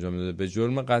انقلاب انجام داده، به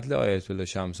جرم قتل آیت الله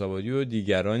شمس آبادی و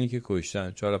دیگرانی که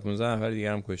کشتن، 4-15 نفر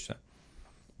دیگر هم کشتن،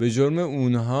 به جرم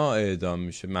اونها اعدام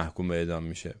میشه، محکوم به اعدام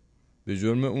میشه، به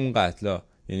جرم اون قتلا،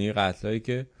 یعنی قتلایی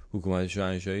که حکومت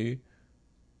شاهنشاهی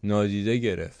نادیده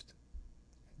گرفت،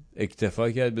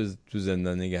 اکتفا کرد به تو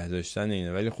زندان نگه داشتن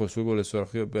اینا. ولی خسرو گل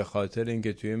سرخی به خاطر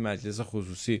اینکه توی مجلس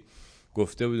خصوصی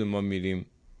گفته بودیم ما میریم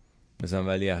مثلا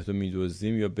ولیعهد رو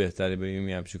میدزدیم یا بهتره بریم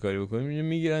یه همچین کاری بکنیم،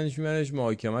 میگیرنش میبرنش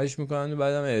محاکمهش میکنن و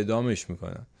بعدم اعدامش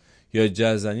میکنن، یا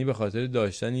جزنی به خاطر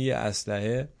داشتن یه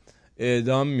اسلحه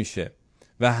اعدام میشه.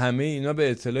 و همه اینا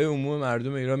به اطلاع عموم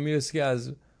مردم ایران میرسه که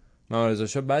از محمد رضا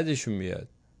شاه بعدشون بیاد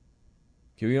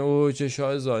که بگن اوه چه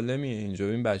شاه ظالمیه، اینجا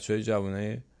این بچهای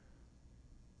جوانای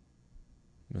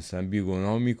مثلا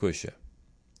بیگناه میکشه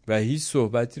و هیچ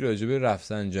صحبتی راجع به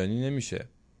رفسنجانی نمیشه.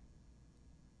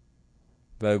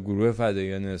 و گروه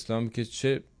فداییان اسلام که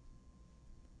چه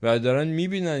و دارن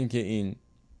میبینن که این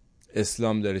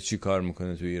اسلام داره چی کار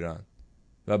میکنه تو ایران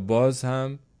و باز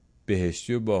هم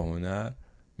بهشتی و باهنر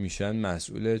میشن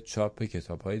مسئول چاپ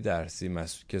کتاب‌های درسی،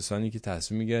 کسانی که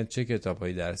تصمیم میگیرن چه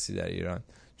کتاب‌های درسی در ایران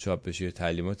چاپ بشه،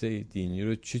 تعلیمات دینی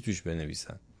رو چی توش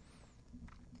بنویسن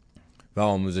و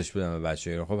آموزش بدن به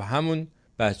بچه‌ها ایران. خب همون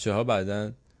بچه‌ها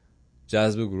بعدن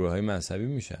جذب گروه‌های مذهبی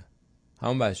میشن،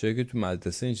 همون بچه‌هایی که تو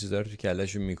مدرسه این چیزا رو تو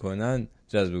کلهشون میکنن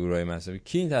جذب گروه‌های مذهبی.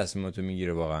 کی این تصمیماتو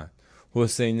میگیره واقعا؟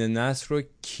 حسین نصر رو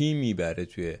کی میبره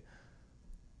توی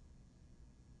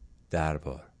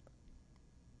دربار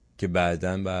که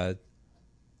بعد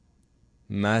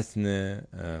متن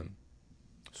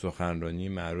سخنرانی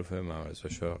معروف محمد رضا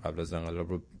شاه قبل از انقلاب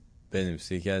رو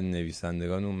بنویسه، یکی از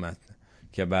نویسندگان اون متن،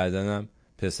 که بعدن هم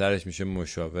پسرش میشه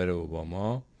مشاور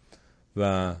اوباما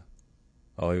و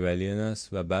آقای ولی نصر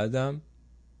و بعدم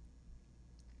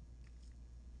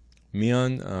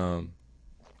میان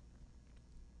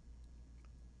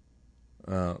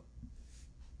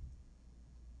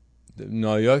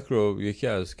نایاک رو، یکی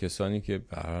از کسانی که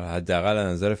حداقل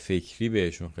از نظر فکری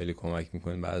بهشون خیلی کمک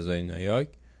میکنه به اعضای نایاک،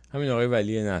 همین آقای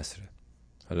ولی نصره.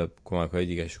 حالا کمک های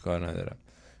دیگه شو کار ندارم.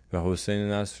 و حسین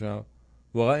نصر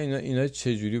واقعا اینا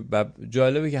چجوری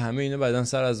جالبه که همه اینا بعدن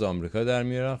سر از آمریکا در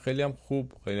میارن، خیلی هم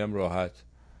خوب، خیلی هم راحت.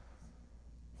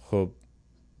 خب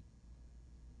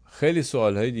خیلی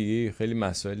سوالهای دیگه، خیلی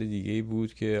مسائل دیگه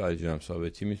بود که عالیجناب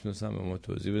ثابتی میتونستن به ما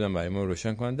توضیح بدن، برای ما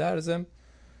روشن کنن. در ضمن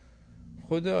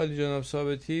خود عالیجناب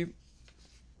ثابتی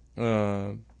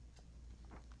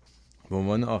به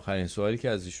عنوان آخرین سوالی که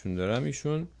از ایشون دارم،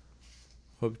 ایشون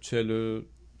خب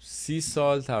 43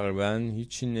 سال تقریبا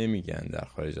هیچی نمیگن در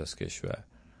خارج از کشور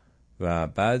و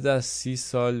بعد از 30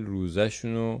 سال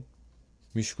روزشونو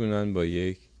میشکنن با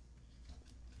یک،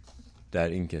 در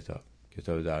این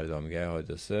کتاب در ادامه‌گر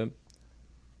حادثه،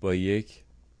 با یک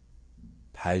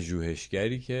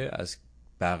پژوهشگری که از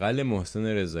بغل محسن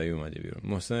رضایی اومده بیرون.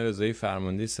 محسن رضایی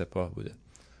فرمانده سپاه بوده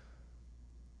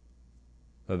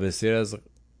و بسیار از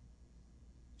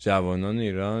جوانان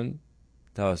ایران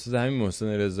توسط همین محسن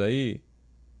رضایی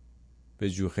به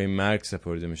جوخه مرگ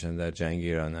سپرده میشن در جنگ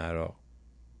ایران عراق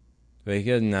و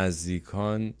یکی از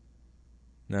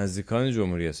نزدیکان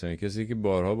جمهوری اسلامی، کسی که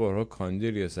بارها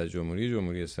کاندید ریاست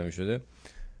جمهوری اسلامی شده.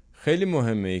 خیلی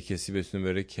مهمه یک کسی بتونه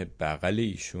بره که بغل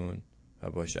ایشون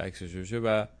و باش عکسش بشه.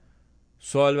 و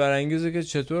سوال برانگیزه که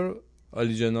چطور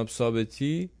عالیجناب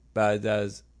ثابتی بعد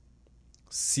از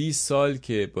 30 سال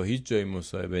که با هیچ جای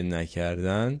مصاحبه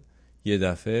نکردن یه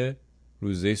دفعه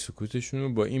روزه سکوتشون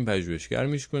رو با این پژوهشگر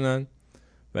میشکنن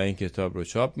و این کتاب رو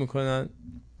چاپ میکنن.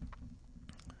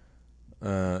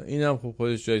 این هم خب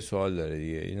خودش جای سوال داره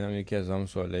دیگه. این هم یکی از همون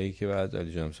سوالایی که بعد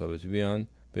عالیجناب ثابتی بیان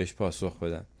بهش پاسخ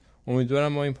بدن.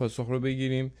 امیدوارم ما این پاسخ رو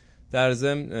بگیریم. در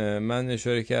ضمن من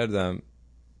اشاره کردم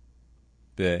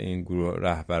به این گروه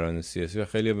رهبران سیاسی و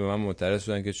خیلی به من معترض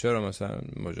شدن که چرا مثلا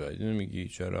مجاهدین رو میگی،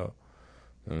 چرا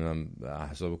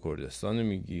احزاب کردستان رو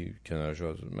میگی، کنارش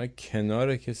آزاد. من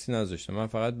کنار کسی نذاشتم، من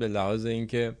فقط به لحاظ این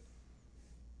که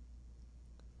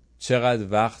چقدر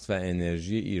وقت و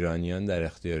انرژی ایرانیان در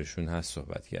اختیارشون هست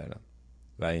صحبت کردم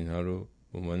و اینها رو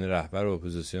به عنوان رهبر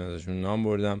اپوزیسیون ازشون نام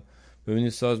بردم. ببینید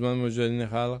سازمان مجاهدین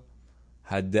خلق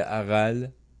حداقل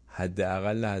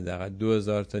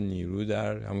 2000 تا نیرو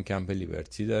در همون کمپ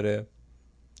لیبرتی داره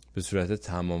به صورت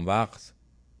تمام وقت.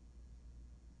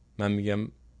 من میگم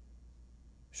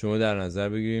شما در نظر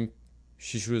بگیریم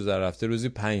 6 روز در هفته روزی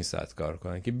 5 ساعت کار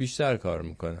کنن که بیشتر کار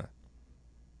میکنن.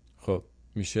 خب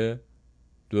میشه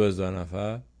 2000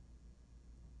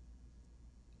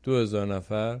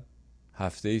 نفر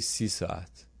هفته 30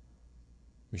 ساعت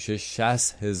میشه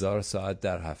 60,000 ساعت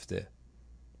در هفته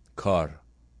کار.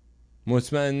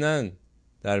 مطمئناً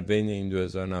در بین این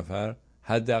 2000 نفر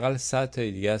حداقل 100 تا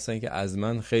دیگه هستن که از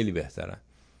من خیلی بهترن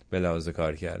به لحاظ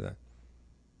کار کردن.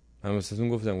 من مثلا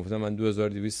گفتم من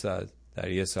 2200 ساعت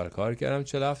در یه سال کار کردم،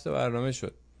 40 هفته برنامه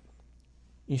شد.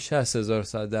 این 60,000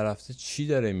 ساعت در هفته چی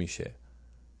داره میشه؟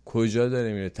 کجا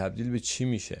داره میره؟ تبدیل به چی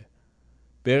میشه؟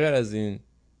 بغیر از این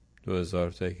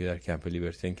 2000 تایی که در کمپ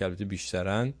لیبرتی که البته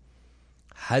بیشترن،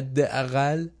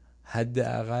 حداقل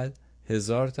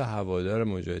 1000 تا هوادار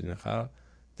مجاهدین خلق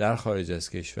در خارج از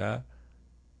کشور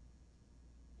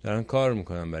دارن کار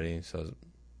میکنن برای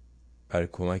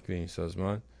کمک به این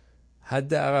سازمان.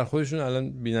 حداقل خودشون الان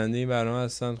بیننده این برنامه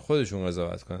هستن، خودشون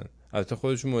قضاوت کنن. البته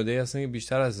خودشون مدعی هستن که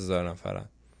بیشتر از 1000 نفرن،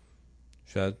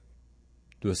 شاید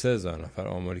 2-3 هزار نفر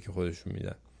آماری که خودشون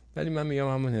میدن، ولی من میگم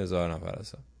همون 1000 نفر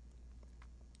هستن.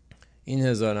 این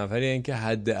 1000 نفری هستن که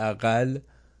حداقل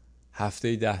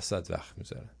هفته 10 ساعت وقت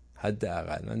میذارن.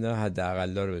 حداقل من دارم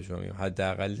حداقل رو به شما میگم،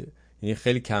 حداقل یعنی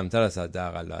خیلی کمتر از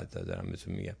حداقل حتی دارم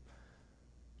بهتون میگم.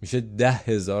 میشه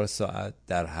 10,000 ساعت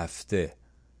در هفته.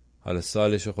 حالا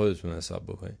سالش خودتون حساب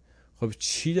بکنید. خب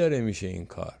چی داره میشه این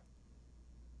کار؟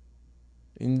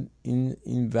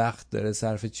 این وقت داره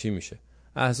صرف چی میشه؟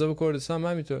 احزاب کردستان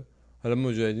همینطور. حالا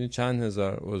مجاهدین چند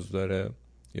هزار عضو داره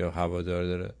یا هوادار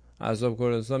داره. احزاب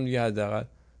کردستان دیگه حداقل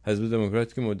حزب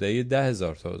دموکرات که مدعی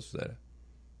 10,000 تا عضو داره.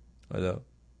 حالا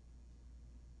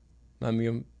من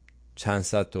میگم چند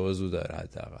صد تا عضو داره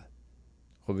حداقل.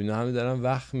 خب اینا همه دارن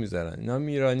وقت میذارن. اینا هم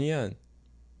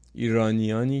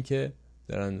ایرانیانی که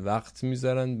دارن وقت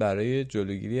میذارن برای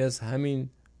جلوگیری از همین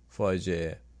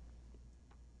فاجعه.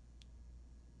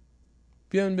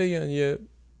 بیان بگن یه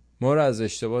ما رو از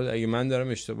اشتباه، اگه من دارم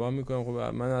اشتباه میکنم، خب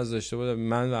من از اشتباه،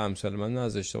 من و امثال من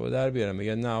از اشتباه در بیارم.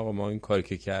 بگن نه آقا ما این کار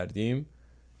که کردیم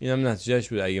اینم نتیجهش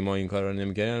بود، اگه ما این کارا رو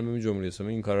نمیکردیم ببین جمهوری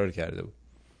اسلامی این کارا رو کرده بود.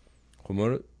 خب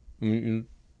ما این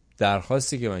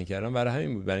درخواستی که من کردم برای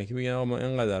همین بود، برای اینکه بگن آقا ما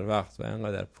اینقدر وقت و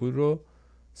اینقدر پول رو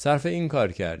صرف این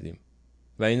کار کردیم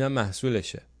و اینم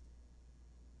محصولشه.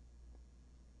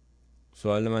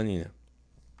 سوال من اینه،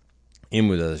 این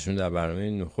بود ازشون در برنامه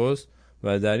نخست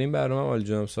و در این برنامه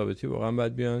عالیجناب ثابتی واقعا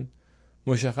باید بیان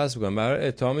مشخص بکنن برای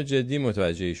اتهام جدی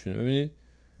متوجه ایشونه. ببینید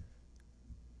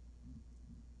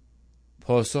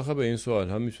پاسخ به این سوال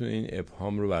ها میتونه این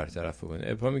ابهام رو برطرف کنه.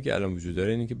 ابهامی که الان وجود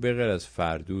داره اینه که به غیر از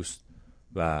فردوست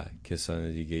و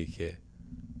کسان دیگه‌ای که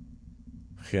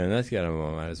خیانت کردن به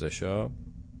محمد رضا شاه،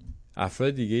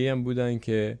 افراد دیگه‌ای هم بودن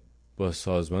که با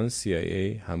سازمان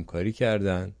CIA همکاری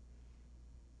کردن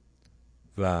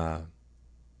و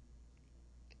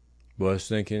باعث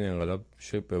شدن که این انقلاب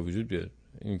به وجود بیاد.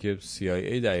 اینکه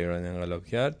CIA در ایران انقلاب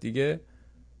کرد دیگه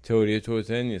تئوری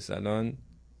توطئه نیست. الان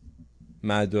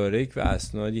مدارک و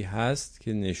اسنادی هست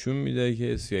که نشون میده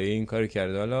که CIA این کار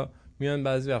کرده. حالا میان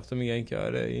بعضی وقتا میگن که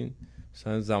آره این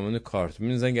مثلا زمان کارتر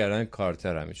میزنن گردن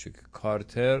کارتر همیشه که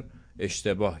کارتر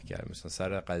اشتباه کرد، مثلا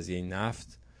سر قضیه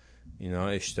نفت اینا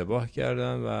اشتباه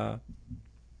کردن و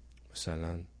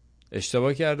مثلا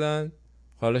اشتباه کردن.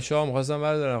 حالا شاه می‌خواستن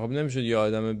بردارن، خب نمیشد یه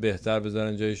آدم بهتر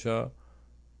بذارن جای شاه،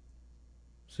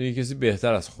 مثلا یه کسی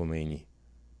بهتر از خمینی.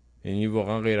 یعنی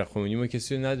واقعا غیر خمینی ما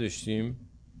کسی رو نداشتیم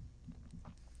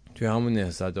توی همون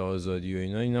نهضت آزادی و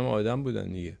اینا هم آدم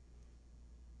بودن دیگه.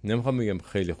 نمیخوام بگم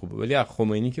خیلی خوبه ولی از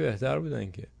خمینی که بهتر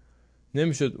بودن که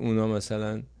نمیشد اونا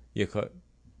مثلا یک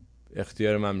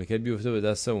اختیار مملکت بیفته به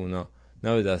دست اونا،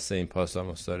 نه به دست این پاسدار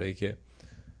مستعارایی که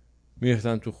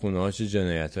میریختن تو خونه ها چه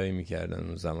جنایتایی میکردن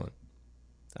اون زمان،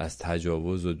 از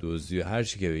تجاوز و دزدی و هر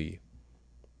چی که بگی.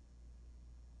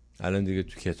 الان دیگه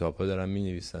تو کتاب ها دارن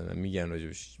مینویسن و میگن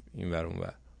راجبش این ور اون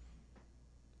ور.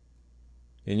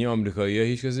 یعنی آمریکایی ها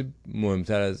هیچ کسی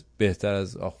بهتر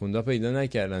از آخوندا پیدا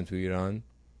نکردن تو ایران.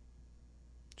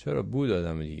 چرا؟ بود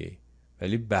آدم دیگه،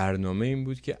 ولی برنامه این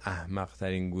بود که احمق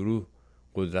ترین گروه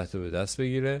قدرت رو به دست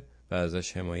بگیره و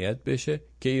ازش حمایت بشه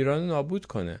که ایران نابود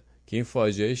کنه، که این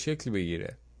فاجعه شکل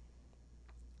بگیره.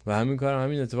 و همین کار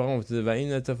همین اتفاق افتاده و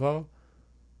این اتفاق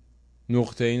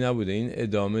نقطه‌ای نبوده، این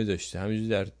ادامه داشته.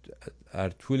 همینجوری در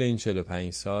طول این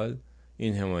 45 سال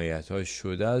این حمایت ها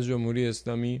شده از جمهوری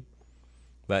اسلامی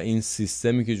و این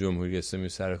سیستمی که جمهوری اسلامی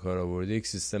سر کار آورده یک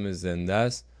سیستم زنده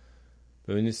است.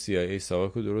 ببینید CIA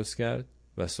ساواک رو درست کرد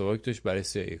و ساواک داشت برای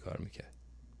CIA کار میکرد،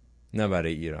 نه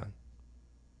برای ایران.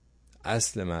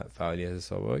 اصل فعالیت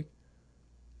ساواک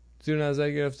زیر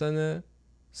نظر گرفتن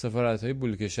سفارت‌های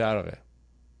بلوک شرقه.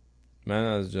 من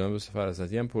از جناب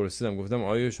سفارتی هم پرسیدم، گفتم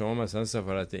آیا شما مثلا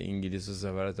سفارت انگلیس و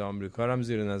سفارت آمریکا هم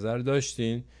زیر نظر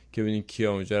داشتین که ببینین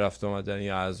کیا اونجا رفت آمدن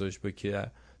یا اعضاش با کی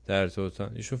در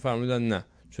ارتباطن؟ ایشون فرمودن نه،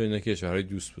 چون اینا کشورهای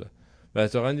دوست بودن. و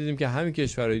اتفاقا دیدیم که همین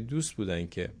کشورهای دوست بودن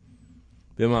که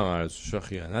به ممرزشا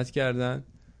خیانت کردن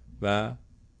و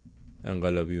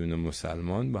انقلابیون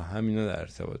مسلمان با همینا در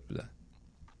ارتباط بودن.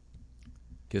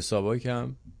 که ساواک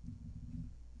هم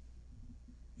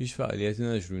هیچ فعالیتی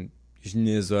نداشت، هیچ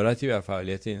نظارتی بر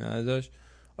فعالیت اینا نداشت.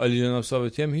 عالیجناب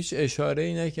ثابتی هم هیچ اشاره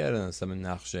ای نکردن اصلا به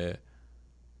نقش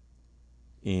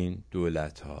این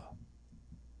دولت ها،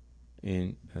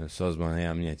 این سازمان های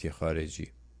امنیتی خارجی.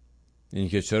 این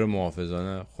که چرا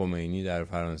محافظان خمینی در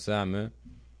فرانسه همه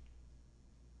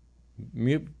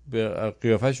به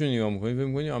قیافه‌شون نگاه میکنی فکر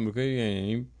میکنی آمریکایی،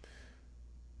 یعنی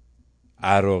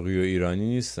عراقی و ایرانی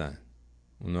نیستن،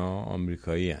 اونا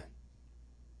آمریکایی هن.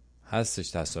 هستش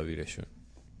تصاویرشون.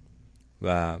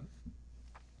 و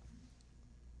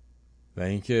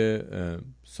اینکه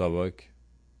ساواک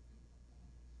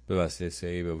به وسیله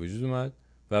CIA به وجود اومد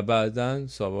و بعداً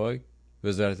ساواک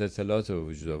وزارت اطلاعات به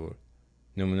وجود آورد.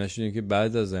 نمونهش اینه که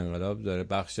بعد از انقلاب داره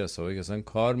بخشی از ساواک اصلا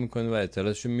کار میکنه و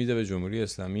اطلاعاتشو میده به جمهوری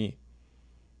اسلامی.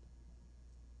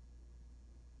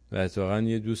 و اتفاقاً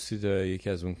یه دوستی داره، یکی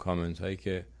از اون کامنت هایی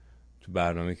که تو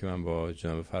برنامه که من با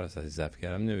جناب فراستی ضبط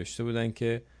کردم نوشته بودن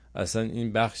که اصلا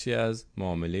این بخشی از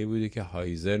معامله‌ای بوده که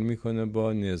هایزر میکنه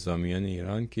با نظامیان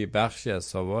ایران که بخشی از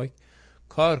ساواک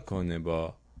کار کنه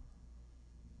با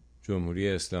جمهوری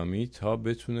اسلامی تا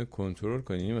بتونه کنترل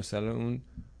کنه. مثلا اون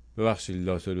ببخشید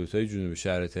لاتولوتای جنوب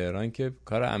شهر تهران که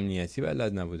کار امنیتی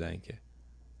بلد نبودن، که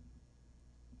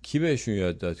کی بهشون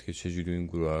یاد داد که چجوری این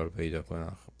گروه ها رو پیدا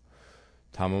کنن؟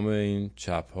 تمام این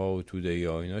چپ ها و توده‌ای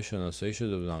ها اینا شناسایی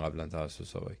شده بودن قبلا توسط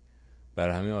ساواک.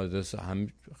 برای همین آدرس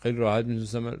خیلی راحت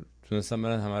تونستن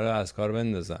برن همه رو از کار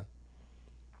بندازن.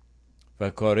 و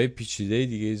کارهای پیچیده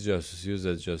دیگه جاسوسی و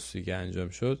ضد جاسوسی که انجام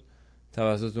شد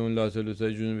توسط اون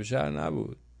لاتولوتای جنوب شهر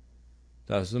نبود،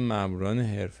 توسط ماموران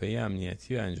حرفه‌ای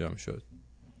امنیتی انجام شد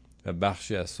و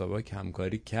بخشی از ساواک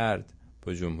همکاری کرد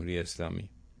با جمهوری اسلامی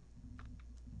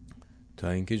تا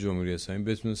اینکه جمهوری اسلامی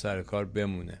بتونه سر کار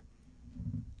بمونه.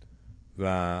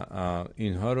 و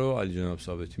اینها رو عالیجناب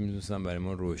ثابتی میتونستن برای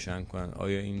ما روشن کنن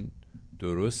آیا این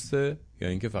درسته یا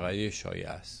اینکه فقط یه شایعه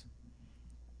است.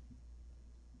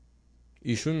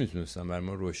 ایشون میتونستن برای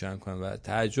ما روشن کنن و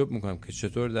تعجب میکنم که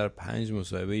چطور در 5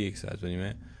 مصاحبه 1 ساعت و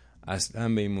نیمه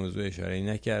اصلا به این موضوع اشاره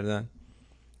نکردن.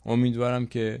 امیدوارم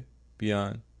که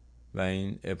بیان و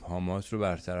این ابهامات رو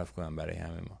برطرف کنن برای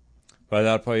همه ما. و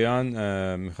در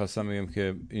پایان میخواستم بگم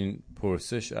که این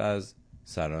پرسش از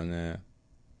سران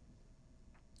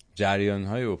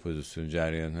جریان‌های اپوزیسیون،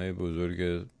 جریان‌های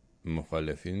بزرگ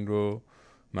مخالفین رو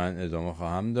من ادامه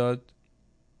خواهم داد.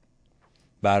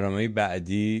 برنامه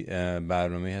بعدی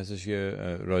برنامه هستش که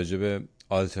راجب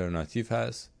آلترناتیو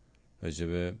هست،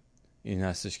 راجب این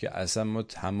هستش که اصلا ما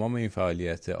تمام این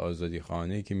فعالیت آزادی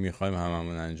خانه‌ای که میخوایم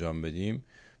هممون انجام بدیم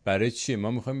برای چیه؟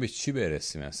 ما میخوایم به چی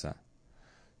برسیم؟ اصلا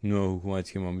نوع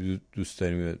حکومتی که ما دوست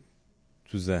داریم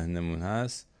تو ذهنمون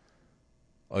هست،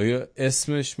 آیا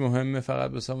اسمش مهمه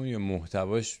فقط بسامون یا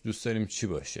محتواش دوست داریم چی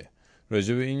باشه؟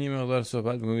 راجع به این مقدار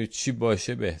صحبت میکنیم چی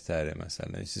باشه بهتره،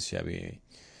 مثلا این چیز شبیه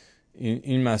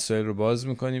این مسائل رو باز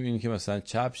میکنیم. این که مثلا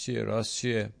چپ چیه، راست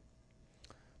چیه،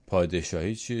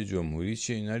 پادشاهی چیه، جمهوری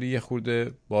چیه، اینا رو یه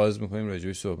خورده باز میکنیم، راجع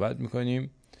بهش صحبت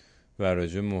میکنیم و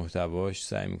راجع محتواش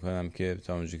سعی میکنم که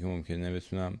تا اونجایی که ممکنه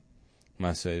بتونم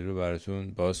مسائل رو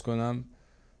براتون باز کنم.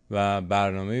 و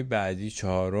برنامه بعدی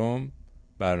 4م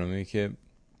برنامه‌ای که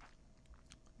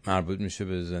مربوط میشه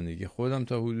به زندگی خودم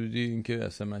تا حدودی، اینکه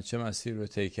اصلا من چه مسیر رو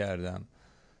طی کردم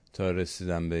تا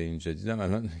رسیدم به اینجا. دیدم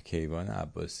الان کیوان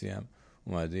عباسی هم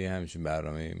اومده یه همچین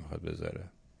برنامه‌ای میخواد بذاره.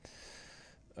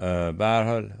 به هر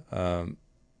حال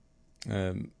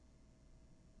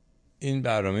این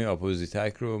برنامه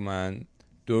آپوزیتک رو من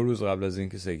 2 روز قبل از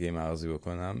اینکه سکه مغزی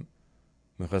بکنم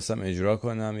میخواستم اجرا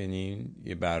کنم. یعنی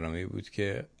یه برنامه‌ای بود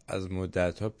که از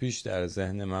مدت‌ها پیش در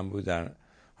ذهن من بود.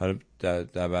 حالا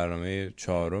در برنامه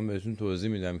 4م بهتون توضیح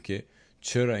میدم که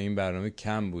چرا این برنامه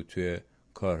کم بود توی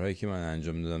کارهایی که من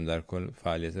انجام دادم، در کل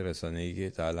فعالیت رسانه‌ای که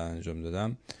تا الان انجام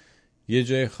دادم. یه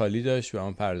جای خالی داشت و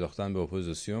اون پرداختن به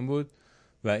اپوزیسیون بود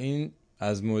و این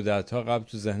از مدت‌ها قبل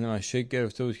تو ذهن من شکل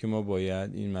گرفته بود که ما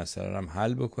باید این مسئله رو هم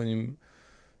حل بکنیم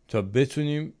تا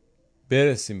بتونیم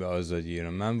برسیم به آزادی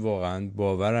ایران. من واقعا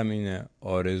باورم اینه،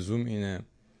 آرزوم اینه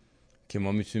که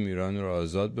ما میتونیم ایران رو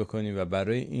آزاد بکنیم و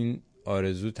برای این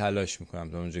آرزو تلاش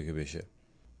میکنم تا اونجا که بشه.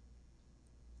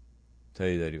 تا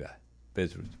ای داری بعد.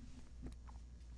 بدرود.